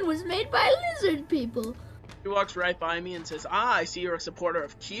vaccine was made by lizard people. She walks right by me and says, "Ah, I see you're a supporter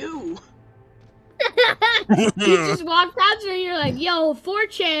of Q." You just walk past her and you're like, "Yo,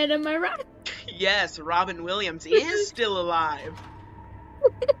 4chan, am I right?" Yes, Robin Williams is still alive.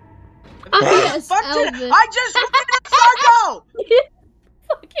 Yes, Fuck it! Elvis. I just looked at Sarko!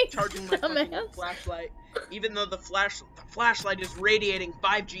 Fucking Charging my fucking dumbass. flashlight. Even though the flashlight is radiating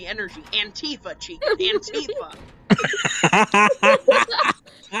 5G energy. Antifa, Chica. Antifa.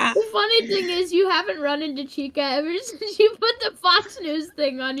 The funny thing is, you haven't run into Chica ever since you put the Fox News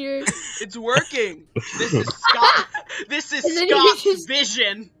thing on your. It's working. This is Scott. This is And then you Scott's just-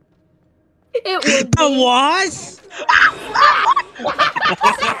 vision. It would The be. what?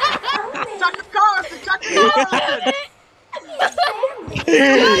 Tucker Carlson. Tucker Carlson.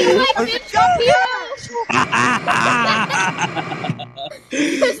 You like Ben Shapiro?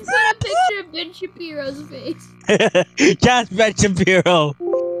 Just put a picture of Ben Shapiro's face. Just Ben Shapiro.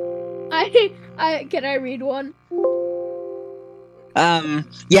 Can I read one?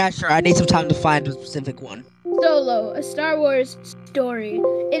 Yeah, sure. I need some time to find a specific one. Solo, a Star Wars story.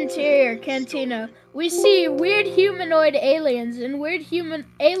 Interior, cantina. We see weird humanoid aliens and weird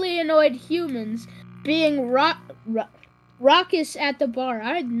alienoid humans being raucous at the bar.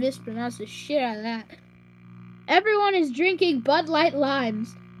 I mispronounced the shit out of that. Everyone is drinking Bud Light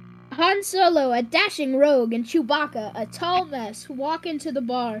limes. Han Solo, a dashing rogue, and Chewbacca, a tall mess, walk into the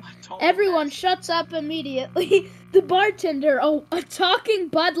bar. Everyone shuts up immediately. The bartender, a talking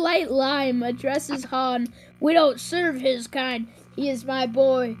Bud Light lime, addresses Han. We don't serve his kind. He is my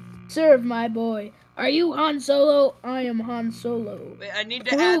boy. Serve my boy. Are you Han Solo? I am Han Solo. Wait, I need to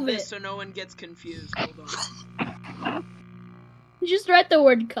Prove add this it. so no one gets confused. Hold on. Just write the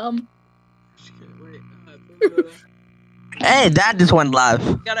word come. Wait, Hey, Dad just went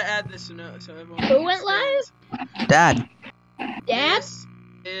live. gotta add this so everyone Who went understands. Dad. Dad? This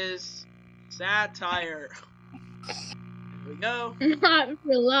is satire. There we go. Not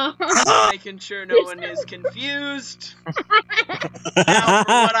for long. Making sure no one is confused. Now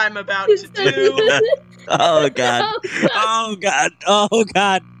for what I'm about to do. Oh god. Oh god. Oh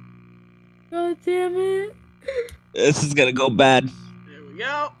god. God damn it. This is gonna go bad. There we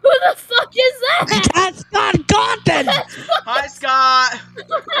go. Who the fuck is that? That's not Gordon! Hi, Scott.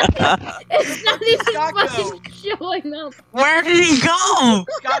 It's not even Scott, fucking showing up. Where did he go?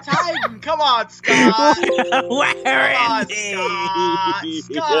 Scott's hiding. Come on, Scott. Where Come on, is he?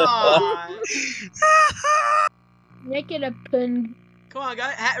 Scott. Make it a pun. Come on,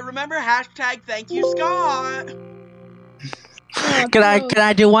 guys. Remember hashtag thank you, Scott. Oh, Can no.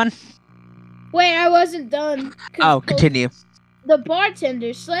 I do one? Wait, I wasn't done. Oh, continue. The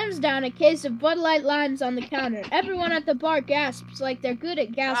bartender slams down a case of Bud Light limes on the counter. Everyone at the bar gasps like they're good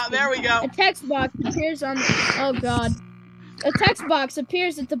at gasping. There we go. A text box appears on the... Oh, God. A text box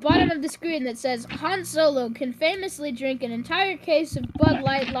appears at the bottom of the screen that says, Han Solo can famously drink an entire case of Bud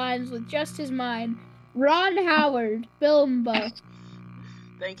Light limes with just his mind. Ron Howard, film buff.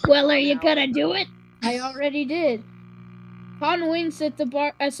 Thank you. Well, are you gonna do it? I already did. Han winks at the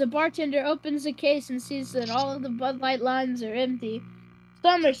bar as the bartender opens the case and sees that all of the Bud Light limes are empty.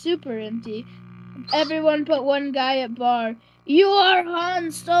 Some are super empty. Everyone but one guy at bar. You are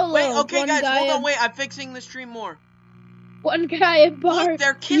Han Solo. Wait, okay, one guys, guy hold on, at, wait. I'm fixing the stream more. One guy at bar. Look,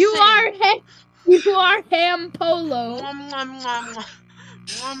 they're kissing. You are Ham Polo. Mwah, mwah, mwah, mwah.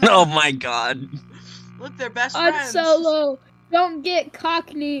 Mwah, Oh mwah. my god. Look, they're best Han friends. Solo. Don't get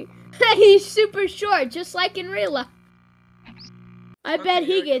cockney. He's super short, just like in real life. I bet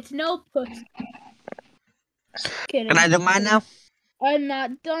he gets no pussy. Kidding. Can I do mine now? I'm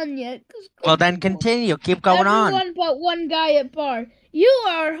not done yet. Well, then continue. Keep going on. Everyone but one guy at bar. You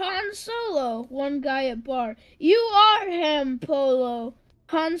are Han Solo. One guy at bar. You are Ham Polo.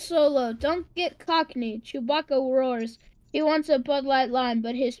 Han Solo. Don't get cockney. Chewbacca roars. He wants a Bud Light lime,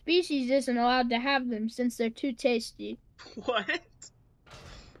 but his species isn't allowed to have them since they're too tasty. What?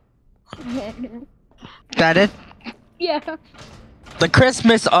 That it? Yeah. The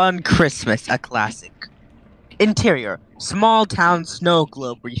Christmas on Christmas, a classic. Interior, small town snow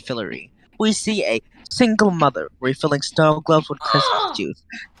globe refillery. We see a single mother refilling snow globes with Christmas juice.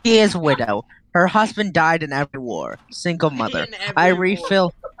 She is widow. Her husband died in every war. Single mother. In every I war.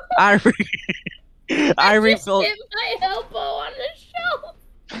 refill. I re- I just refill. hit my elbow on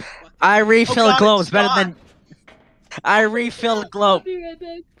the shelf. I refill God, globes it's better Scott. than. I refill globe. I'll be right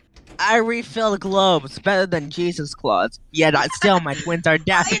back. I refill globes better than Jesus Claus. Yet still my twins are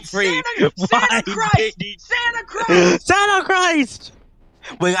debt It's free. Santa Christ! Santa Christ! Santa Christ!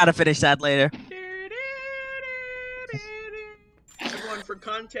 We gotta finish that later. Everyone, for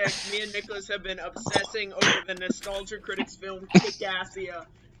context, me and Nicholas have been obsessing over the Nostalgia Critics film Kickassia.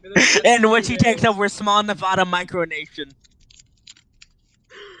 In which he takes over small Nevada micronation.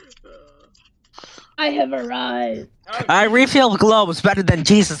 I have arrived. I refill globes better than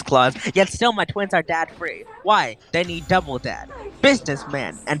Jesus Claus, yet still my twins are dad free. Why? They need double dad.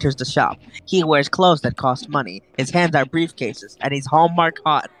 Businessman enters the shop. He wears clothes that cost money. His hands are briefcases, and he's Hallmark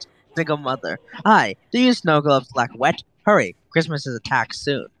hot. Single mother. Hi, do your snow gloves lack wet? Hurry, Christmas is attacked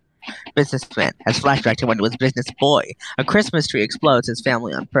soon. Businessman has flashback to when he was business boy. A Christmas tree explodes his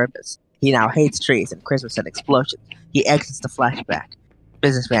family on purpose. He now hates trees and Christmas and explosions. He exits the flashback.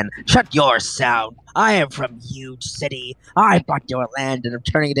 Businessman, shut your sound. I am from huge city. I bought your land and I'm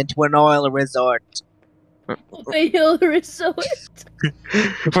turning it into an oil resort. Oil resort.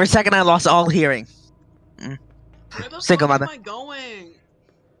 For a second, I lost all hearing. Where the Single fuck mother. am I going?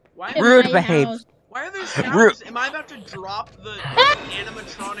 Why In Rude my behave. house. Why are there sounds? Am I about to drop the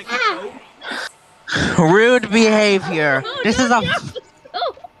animatronic scope? Rude behavior. Oh, This no, is a no.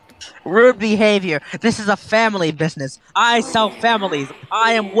 Oh, rude behavior. This is a family business. I sell families.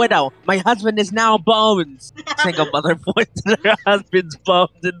 I am widow. My husband is now bones. Single mother points to her husband's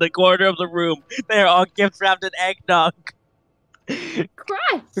bones in the corner of the room. They are all gift wrapped in eggnog.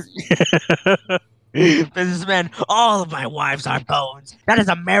 Christ. Businessman, all of my wives are bones. That is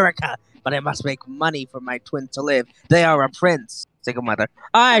America. But I must make money for my twins to live. They are a prince. Single mother.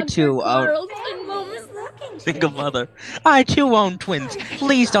 I too own. Carlton moment. Single mother. I too own twins.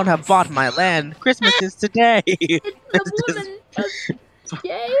 Please don't have bought my land. Christmas is today. It's the woman.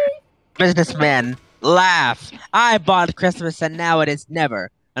 Yay. Businessman, laugh. I bought Christmas and now it is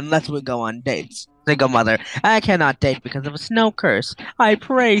never. Unless we go on dates. Single mother. I cannot date because of a snow curse. I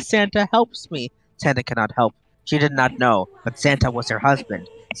pray Santa helps me. Santa cannot help. She did not know, but Santa was her husband.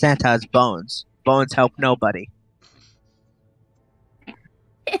 Santa has bones. Bones help nobody.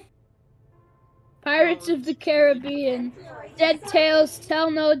 Pirates of the Caribbean. Dead tales tell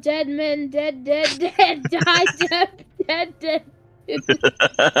no dead men. Dead, die, dead.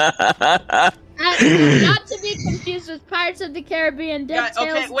 Not to be confused with Pirates of the Caribbean. Dead Okay,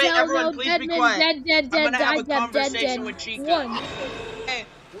 tales wait, tell everyone, no please dead be men. quiet. Dead, I'm gonna have a die, conversation with Chica. One. Hey,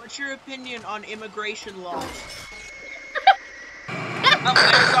 what's your opinion on immigration laws? Oh,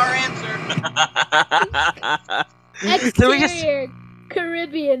 there's our answer. Exterior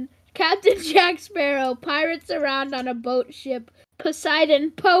Caribbean. Captain Jack Sparrow, pirates around on a boat ship.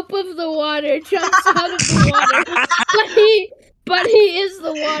 Poseidon, Pope of the water, jumps out of the water. But he is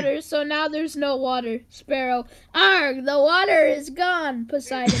the water, so now there's no water. Sparrow, arg, the water is gone.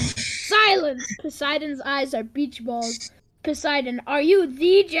 Poseidon, silence. Poseidon's eyes are beach balls. Poseidon, are you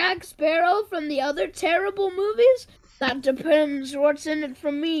the Jack Sparrow from the other terrible movies? That depends. What's in it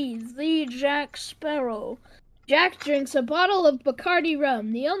for me? The Jack Sparrow. Jack drinks a bottle of Bacardi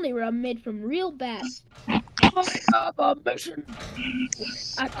rum, the only rum made from real bass. I have a mission.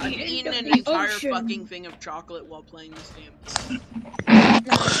 I've eaten an entire fucking thing of chocolate while playing this game.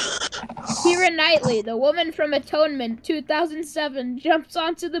 Keira Knightley, the woman from Atonement, 2007, jumps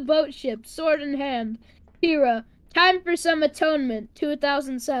onto the boat ship, sword in hand. Keira, time for some atonement,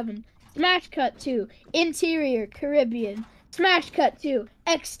 2007. Smash cut to Interior Caribbean. Smash cut to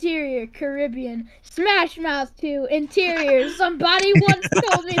Exterior Caribbean. Smash mouth to Interior. Somebody once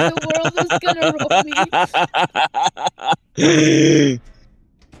told me the world was gonna roll me.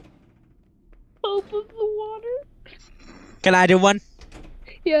 Hope of the water. Can I do one?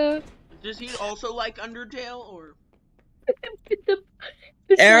 Yeah. Does he also like Undertale, or?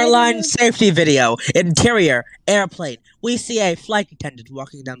 Airline safety video. Interior. Airplane. We see a flight attendant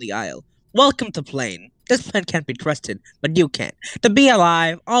walking down the aisle. Welcome to plane. This plane can't be trusted, but you can. To be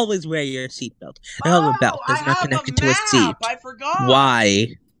alive, always wear your seatbelt. The helmet belt is not connected to a seat. I forgot. Why?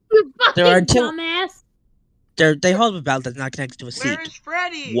 You fucking There are two. dumbass. The helmet belt is not connected to a seat. Where is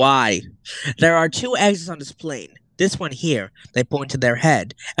Freddy? Why? There are two exits on this plane. This one here, they point to their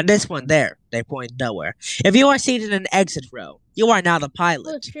head, and this one there, they point nowhere. If you are seated in an exit row, you are now the pilot.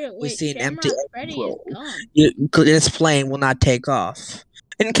 Oh, true. We Wait, see an Shamrock empty Freddy row. is gone. This plane will not take off.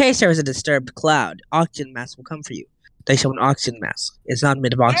 In case there is a disturbed cloud, oxygen masks will come for you. They show an oxygen mask. It's not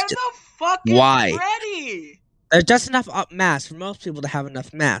made of oxygen. Where the fuck is Why? Freddy? There's just enough mass for most people to have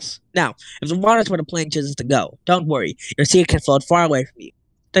enough mass. Now, if the water's where the plane chooses to go, don't worry. Your seat can float far away from you.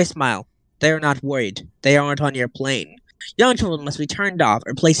 They smile. They are not worried. They aren't on your plane. Young children must be turned off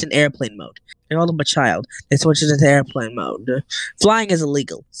or placed in airplane mode. If you hold up a child, they switch it into airplane mode. Flying is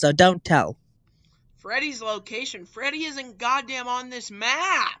illegal, so don't tell. Freddy's location. Freddy isn't goddamn on this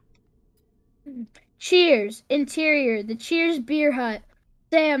map. Cheers. Interior. The Cheers beer hut.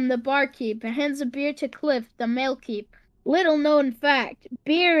 Sam, the barkeep, hands a beer to Cliff, the mailkeep. Little known fact.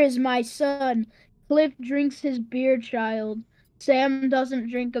 Beer is my son. Cliff drinks his beer, child. Sam doesn't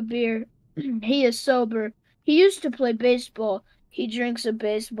drink a beer. He is sober. He used to play baseball. He drinks a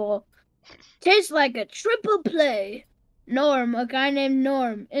baseball. Tastes like a triple play. Norm, a guy named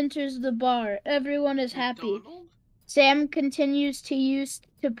Norm, enters the bar. Everyone is happy. McDonald? Sam continues to use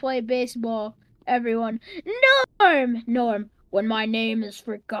to play baseball. Everyone, Norm! Norm, when my name is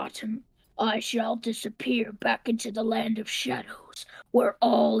forgotten, I shall disappear back into the land of shadows, where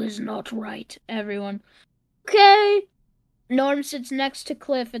all is not right. Everyone, okay. Norm sits next to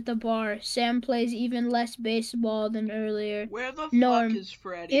Cliff at the bar. Sam plays even less baseball than earlier. Where the Norm, fuck is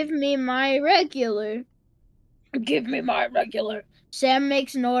Freddy? give me my regular. Give me my regular. Sam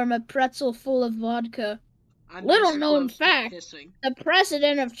makes Norm a pretzel full of vodka. I'm Little this known close to fact, pissing. the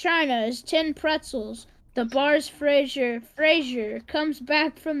president of China is 10 pretzels. The bar's Fraser comes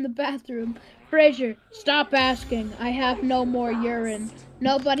back from the bathroom. Fraser, stop asking. I have no more urine.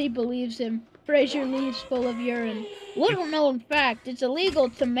 Nobody believes him. Fraser leaves full of urine. Little known fact, it's illegal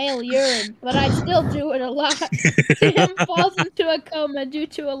to mail urine, but I still do it a lot. Sam falls into a coma due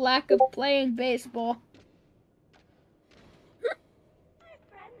to a lack of playing baseball.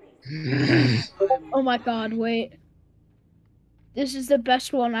 Oh my god, wait. This is the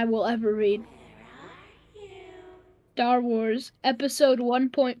best one I will ever read. Star Wars, Episode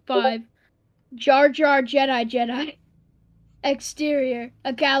 1.5. Jar Jar Jedi. Exterior,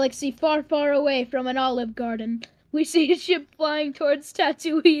 a galaxy far, far away from an olive garden. We see a ship flying towards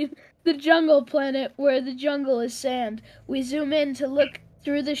Tatooine, the jungle planet where the jungle is sand. We zoom in to look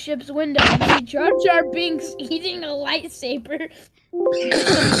through the ship's window and see Jar Jar Binks eating a lightsaber.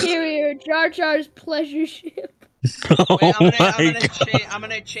 Interior, Jar Jar's pleasure ship. Wait, I'm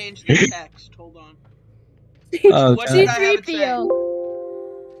gonna change the text. Hold on. What should I have it say?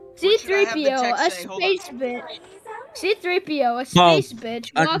 C-3PO, a space bitch. C-3PO, a space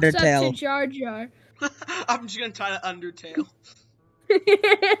bitch, walks Undertale. up to Jar Jar. I'm just gonna try to Undertale.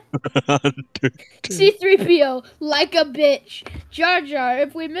 C-3PO, like a bitch. Jar Jar,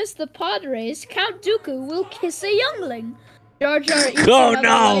 if we miss the pod race, Count Dooku will kiss a youngling. Jar Jar eats another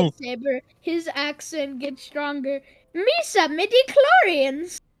lightsaber. His accent gets stronger. Misa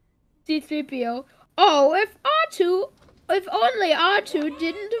midi-chlorians. C-3PO, oh, if only R2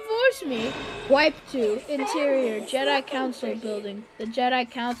 didn't divorce me. Wipe 2. Interior, Jedi Council building. The Jedi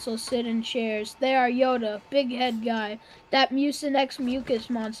Council sit in chairs. They are Yoda, big head guy, that Mucinex mucus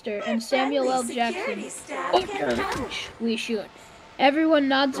monster, and Samuel L. Jackson. We should. Everyone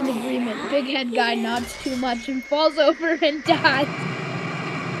nods in agreement. Big head guy nods too much and falls over and dies.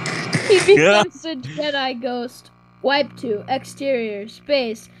 He becomes a Jedi ghost. Wipe 2. Exterior,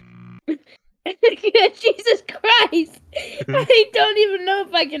 space. Jesus Christ! I don't even know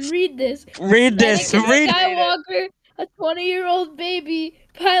if I can read this. Read this. Read Skywalker, a 20-year-old baby,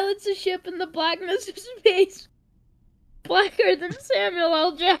 pilots a ship in the blackness of space. Blacker than Samuel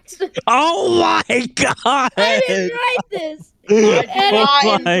L. Jackson. Oh my god! I didn't write this. I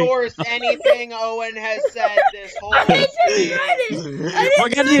do not endorse anything Owen has said this whole stream. We're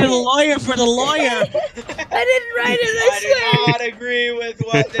gonna need a lawyer for the lawyer. I didn't write it, I swear. do not agree with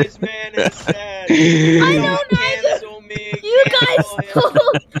what this man has said. I don't cancel me. You guys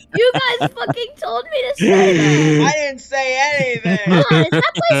fucking told me to say that. I didn't say anything. Hold on, is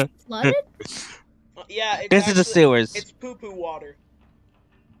that place flooded? Yeah, This is the sewers. It's poo-poo water.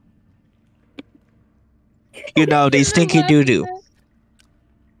 You know, they stinky doo-doo.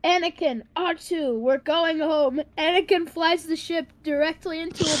 Anakin, R2, we're going home. Anakin flies the ship directly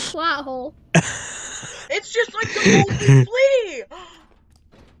into a plot hole. It's just like the movie Flea!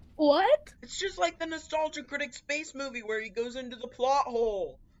 What? It's just like the Nostalgia Critic space movie where he goes into the plot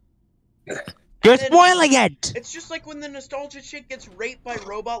hole. You're spoiling it! It's just like when the Nostalgia chick gets raped by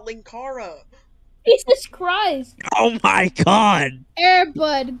Robot Linkara. Jesus Christ! Oh my god!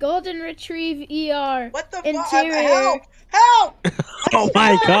 Airbud, Golden Retrieve ER. What the fuck? Interior. Help! Help! Oh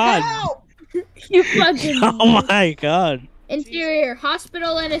my god! Help! You fucking. Oh my god! Interior,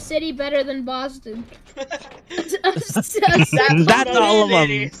 hospital in a city better than Boston. That's all of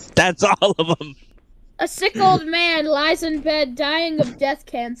them. That's all of them. A sick old man lies in bed dying of death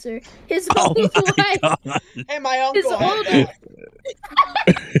cancer. His old wife. God. Hey, my uncle had that.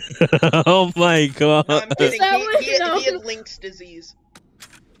 Oh my god. No, I'm kidding. He known? had Link's disease.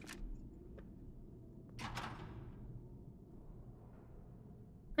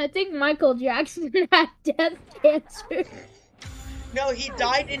 I think Michael Jackson had death cancer. No, he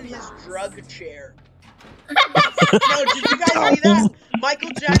died in his drug chair. No, did you guys see that?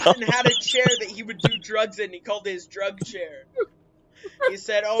 Michael Jackson had a chair that he would do drugs in. He called it his drug chair. He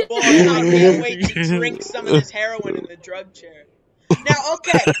said, "Oh boy, I can't wait to drink some of this heroin in the drug chair." Now,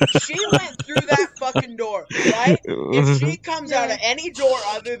 okay, she went through that fucking door, right? If she comes out of any door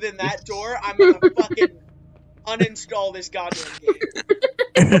other than that door, I'm gonna fucking uninstall this goddamn game.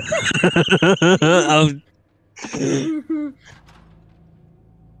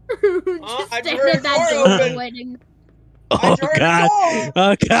 I heard a door open. Waiting. Oh god.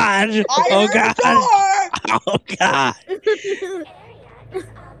 Oh god. Oh god. Oh god.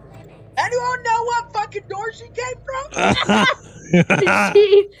 Anyone know what fucking door she came from?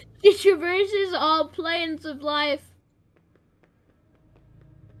 She traverses all planes of life.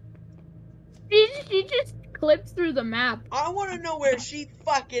 She just clips through the map. I want to know where she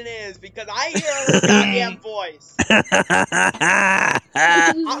fucking is because I hear her goddamn voice.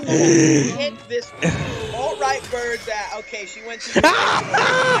 I'm gonna hit this alt-right bird's at. Okay, she went to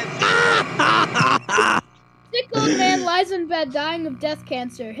the Sick old man lies in bed dying of death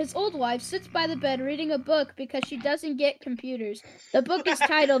cancer. His old wife sits by the bed reading a book because she doesn't get computers. The book is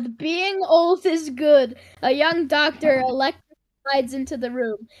titled Being Old is Good. A young doctor slides into the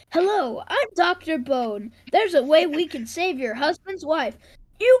room. Hello, I'm Dr. Bone. There's a way we can save your husband's wife.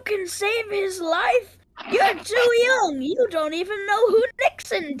 You can save his life? You're too young. You don't even know who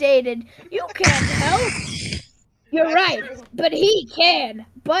Nixon dated. You can't help. You're right, but he can.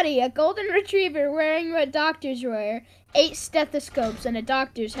 Buddy, a golden retriever wearing what doctors wear, 8 stethoscopes and a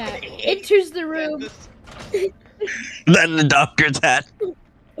doctor's hat, enters the room. Then the doctor's hat.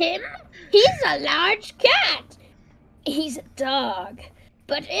 Him? He's a large cat. He's a dog.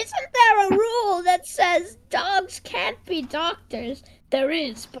 But isn't there a rule that says dogs can't be doctors? There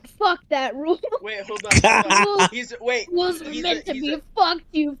is, but fuck that rule. Wait, hold on. Rules are meant to be fucked,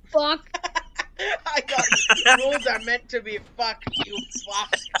 you fuck. I got it. Rules are meant to be fucked, you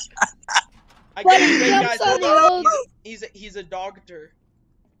fuck. I get it, guys. Hold on. He's a doctor.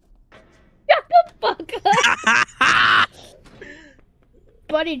 Shut the fuck up.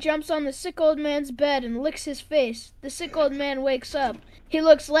 Buddy jumps on the sick old man's bed and licks his face. The sick old man wakes up. He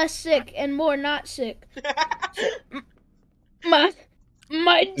looks less sick and more not sick. My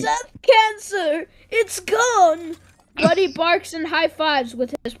death cancer! It's gone! Buddy barks and high-fives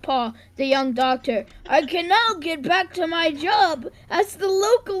with his paw. The young doctor. I can now get back to my job as the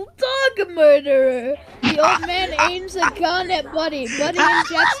local dog murderer. The old man aims a gun at Buddy. Buddy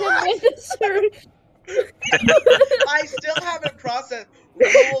injects him with a syringe. I still haven't processed.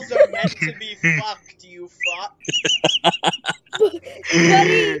 Rules are meant to be fucked, you fuck.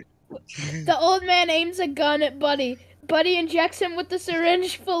 Buddy. The old man aims a gun at Buddy. Buddy injects him with a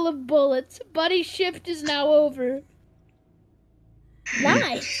syringe full of bullets. Buddy's shift is now over.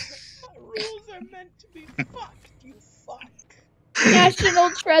 Nice. Rules are meant to be fucked, you fuck. National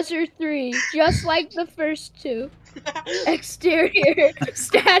Treasure 3, just like the first two. Exterior,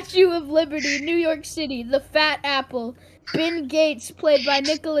 Statue of Liberty, New York City, the Fat Apple. Ben Gates, played by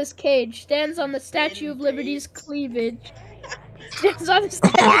Nicolas Cage, stands on the Statue of Liberty's cleavage. Stands on the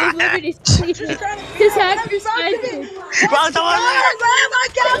Statue of Liberty's cleavage. His hacker sidekick.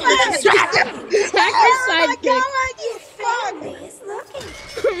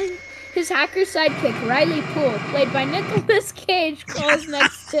 His hacker sidekick, Riley Poole, played by Nicolas Cage, calls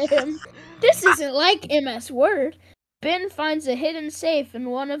next to him. This isn't like MS Word. Ben finds a hidden safe in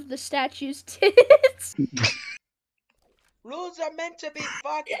one of the statue's tits. Rules are meant to be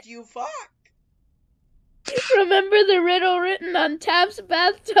fucked, you fuck. Remember the riddle written on Tab's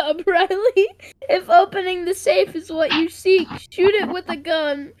bathtub, Riley? If opening the safe is what you seek, shoot it with a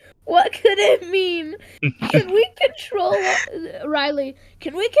gun. What could it mean? Can we control... Riley,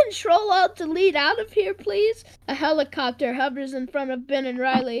 can we control Alt Delete out of here, please? A helicopter hovers in front of Ben and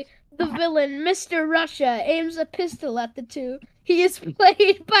Riley. The villain, Mr. Russia, aims a pistol at the two. He is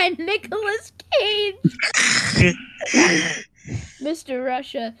played by Nicolas Cage. Mr.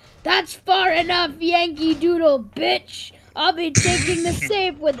 Russia, that's far enough, Yankee Doodle, bitch. I'll be taking the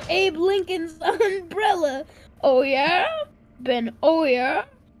safe with Abe Lincoln's umbrella. Oh, yeah? Ben, oh, yeah?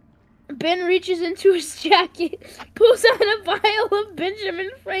 Ben reaches into his jacket, pulls out a vial of Benjamin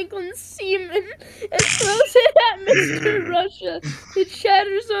Franklin's semen, and throws it at Mr. Russia. It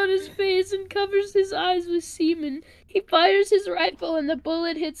shatters on his face and covers his eyes with semen. He fires his rifle and the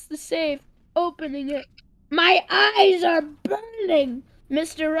bullet hits the safe, opening it. My eyes are burning!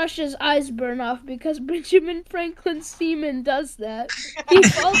 Mr. Russia's eyes burn off because Benjamin Franklin's semen does that. He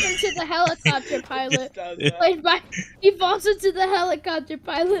falls into the helicopter pilot, played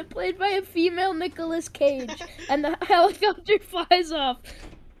by a female Nicolas Cage, and the helicopter flies off.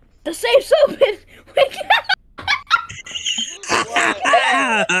 The safe's open! We can... What?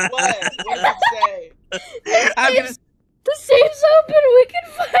 What did it say? The safe's open! We can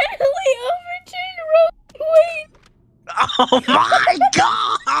finally overturn Roe v. Wade! Oh my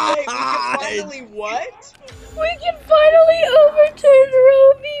god! Wait, we can finally what? We can finally overturn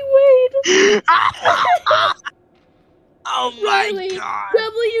Roe v. Wade! Oh my Riley, god!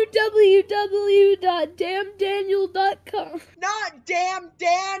 www.damndaniel.com. Not damn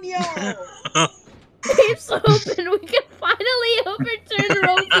Daniel! Safe's open. We can finally overturn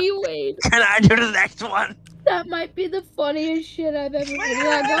Roe v. Wade. Can I do the next one? That might be the funniest shit I've ever seen. Where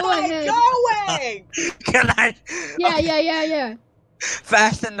Yeah, go am ahead. I going? Can I? Yeah.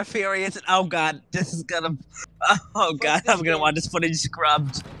 Fast and the Furious. Oh god, this is gonna. Oh god, I'm gonna want this footage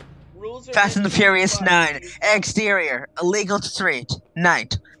scrubbed. Rules are Fast and the Furious 9. Use- Exterior. Illegal street.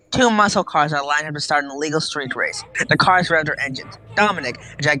 Night. Two muscle cars are lined up to start an illegal street race. The cars rev their engines. Dominic,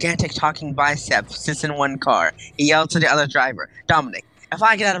 a gigantic talking bicep, sits in one car. He yells to the other driver, Dominic, if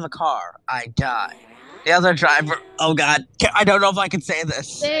I get out of a car, I die. The other driver, oh god, I don't know if I can say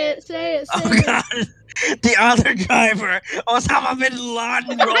this. Say it. Oh god, the other driver, Osama bin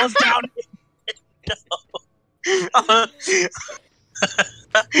Laden, rolls down his window.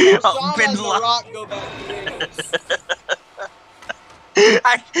 Osama Bin and The Laden. Rock go back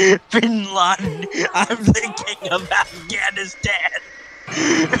Bin Laden, I'm thinking of Afghanistan.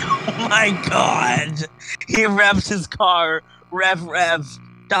 Oh my god. He revs his car. Rev.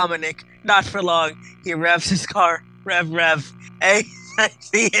 Dominic, not for long. He revs his car. Rev. A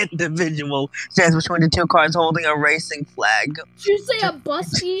sexy individual stands between the two cars holding a racing flag. Did you say a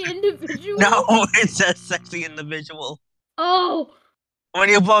busty individual? No, it says sexy individual. Oh. When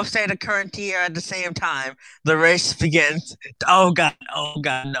you both say the current year at the same time, the race begins. Oh god,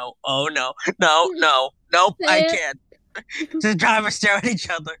 no. Oh no. Nope, Say I it. can't. The drivers stare at each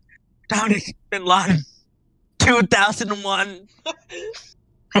other. Dominic bin Laden, 2001.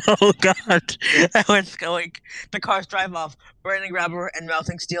 Oh god, what's going? The cars drive off, burning rubber and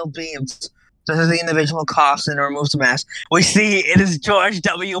melting steel beams. This is the individual coughs and removes the mask. We see it is George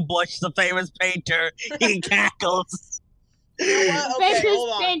W. Bush, the famous painter. He cackles. You know what? Okay, hold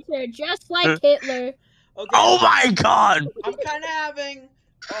on. Painter, just like Hitler. Okay, Oh my god! I'm kind of having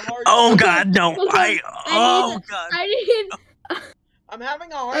a hard Oh time. god, no! I'm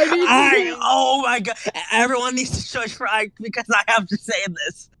having a hard I need time. Oh my god! Everyone needs to shush for because I have to say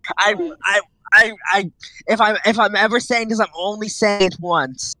this. If I'm ever saying this, I'm only saying it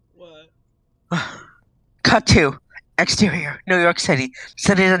once. What? Cut to exterior, New York City.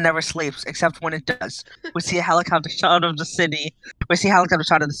 City that never sleeps, except when it does. We see a helicopter shot of the city.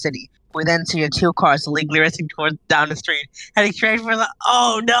 We then see the two cars illegally racing down the street, heading straight for the.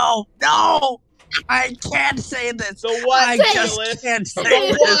 Oh no! I can't say this. The what? I just Nicholas? can't say The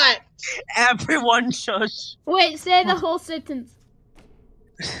this. what? Everyone shush. Wait, say the whole sentence.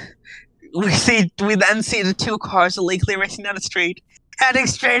 We then see the two cars illegally racing down the street, heading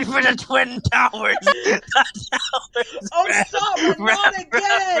straight for the Twin Towers. Oh, stop! Not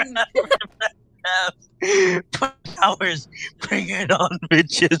again! Twin Towers, bring it on,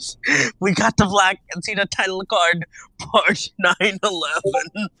 bitches. We got the black and see the title card, Porsche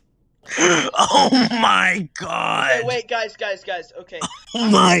 911. Oh my god. Okay, wait, guys. Okay. Oh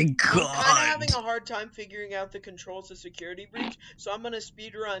my I'm kind of god. having a hard time figuring out the controls to security breach, so I'm gonna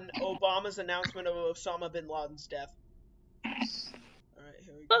speedrun Obama's announcement of Osama bin Laden's death. Alright,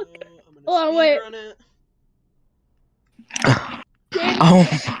 here we go. I'm gonna speedrun it. Oh.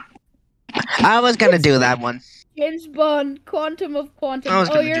 I was gonna do that one. James Bond, Quantum of Quantum. I was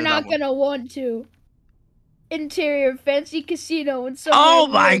Oh, gonna you're do not that one. gonna want to. Interior, fancy casino in some. Oh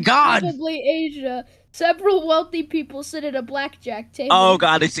my god. Probably Asia. Several wealthy people sit at a blackjack table. Oh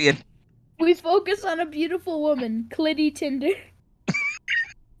god, I see it. We focus on a beautiful woman, Clitty Tinder.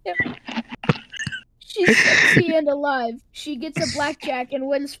 Yep. She's sexy and alive. She gets a blackjack and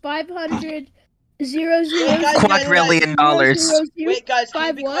wins 500 Quadrillion dollars. Wait, guys, can you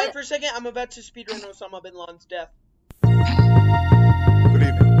Five be what? quiet for a second? I'm about to speedrun Osama bin Laden's death. Good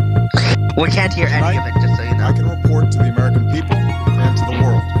evening. We can't hear any of it, just so you know. I can report to the American people and to the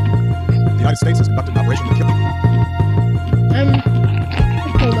world United States has conducted an operation to kill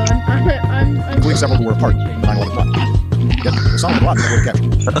Hold on. including several who were a part of the 9/11 plot. Yet, Osama bin Laden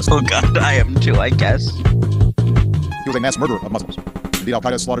never catch. Oh god, I am too, I guess. He was a mass murderer of Muslims. Indeed,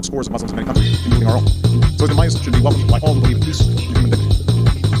 Al-Qaeda has slaughtered scores of Muslims in many countries, including our own. So his demise should be welcomed by all who believe in peace and human dignity.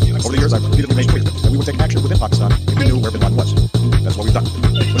 Over the years, I've repeatedly made clear that we would take action within Pakistan if we knew where bin Laden was. That's what we've done.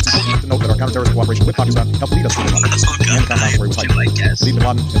 But it's important to note that our counterterrorist cooperation with Pakistan helped lead us to bin Laden and the compound where he was hiding. Indeed, bin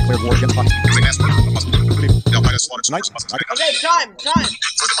Laden declared war against Pakistan. He was a mass murderer of Muslims, including Al-Qaeda slaughtered tonight. Okay, time.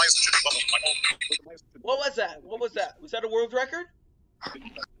 What was that? Was that a world record?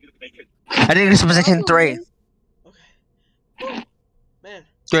 I think it's position 3. Okay. Man.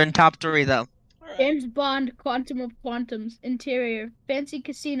 You're in top 3 though. Right. James Bond, Quantum of Quantums, interior, fancy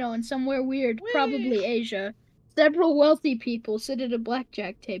casino and somewhere weird, probably Asia. Several wealthy people sit at a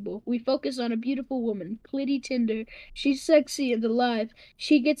blackjack table. We focus on a beautiful woman, Clitty Tinder. She's sexy and alive.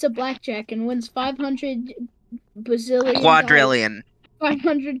 She gets a blackjack and wins 500 Quadrillion.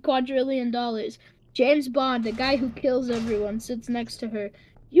 $500 quadrillion. James Bond, the guy who kills everyone, sits next to her.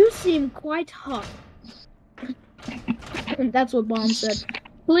 You seem quite hot. That's what Bond said.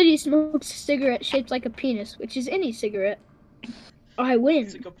 Clitty smokes a cigarette shaped like a penis, which is any cigarette. I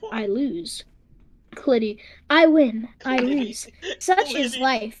win. I lose. Clitty. I win. I lose. Such is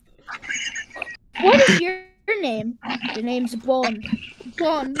life. What is your name? The name's Bond.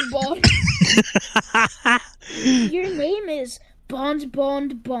 Bond. Your name is Bond.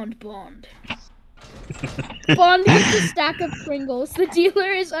 Bond hits a stack of Pringles. The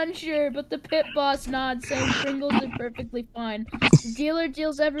dealer is unsure, but the pit boss nods, saying Pringles are perfectly fine. The dealer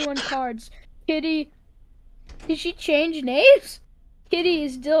deals everyone cards. Kitty... Did she change names? Kitty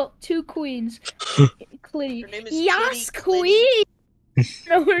is dealt 2 queens. Clitty. Yes, queen!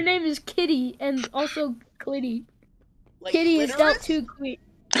 No, her name is Kitty, and also Clitty. Like Kitty is dealt 2 queens.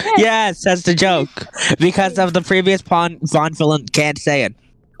 Yes, that's the joke. Because of the previous Bond villain can't say it.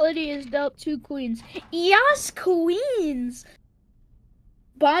 Clitty is dealt 2 queens. Yes, queens!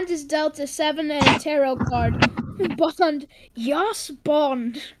 Bond is dealt a 7 and a tarot card. Bond. Yes,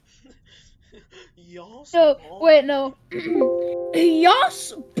 Bond. Yes, No, Bond? wait, no.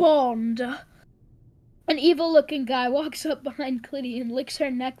 Yes, Bond. An evil-looking guy walks up behind Clitty and licks her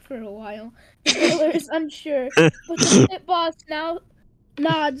neck for a while. The dealer is unsure, but the pit boss now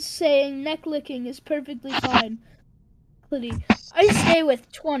nods, saying neck licking is perfectly fine. Clitty. I stay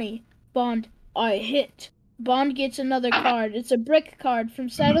with 20. Bond. I hit. Bond gets another card. It's a brick card from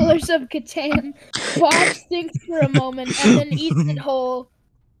Settlers of Catan. Bond thinks for a moment and then eats it whole.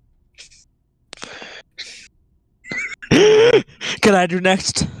 Can I do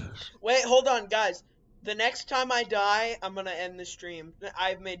next? Wait, hold on, guys. The next time I die, I'm gonna end the stream.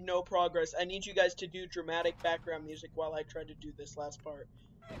 I've made no progress. I need you guys to do dramatic background music while I try to do this last part.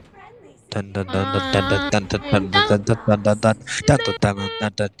 My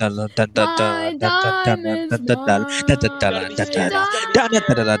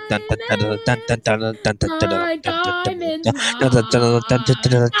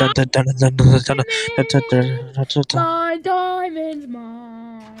diamonds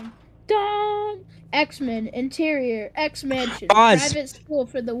mine. X-Men, interior, X-Mansion, private school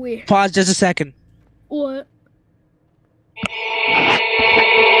for the weird. Pause just a second. What?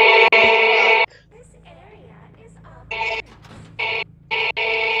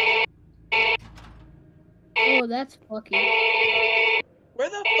 Oh, that's fucky. Where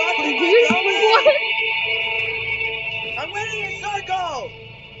the fuck am I going? I'm winning a circle!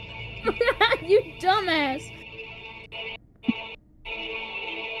 You dumbass.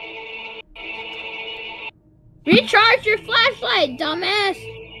 Recharge your flashlight, dumbass.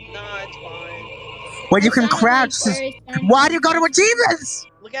 Nah, it's fine. When you can crouch. Why do you go to achievements?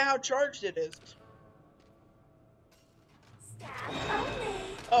 Look at how charged it is.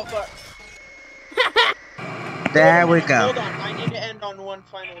 Oh, fuck. There we go. Hold on, I need to end on one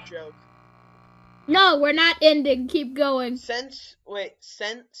final joke. No, we're not ending. Keep going. Since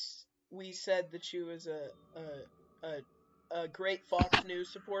we said that she was a great Fox News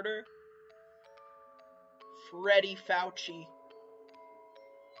supporter, Freddie Fauci.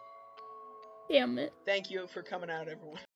 Damn it. Thank you for coming out, everyone.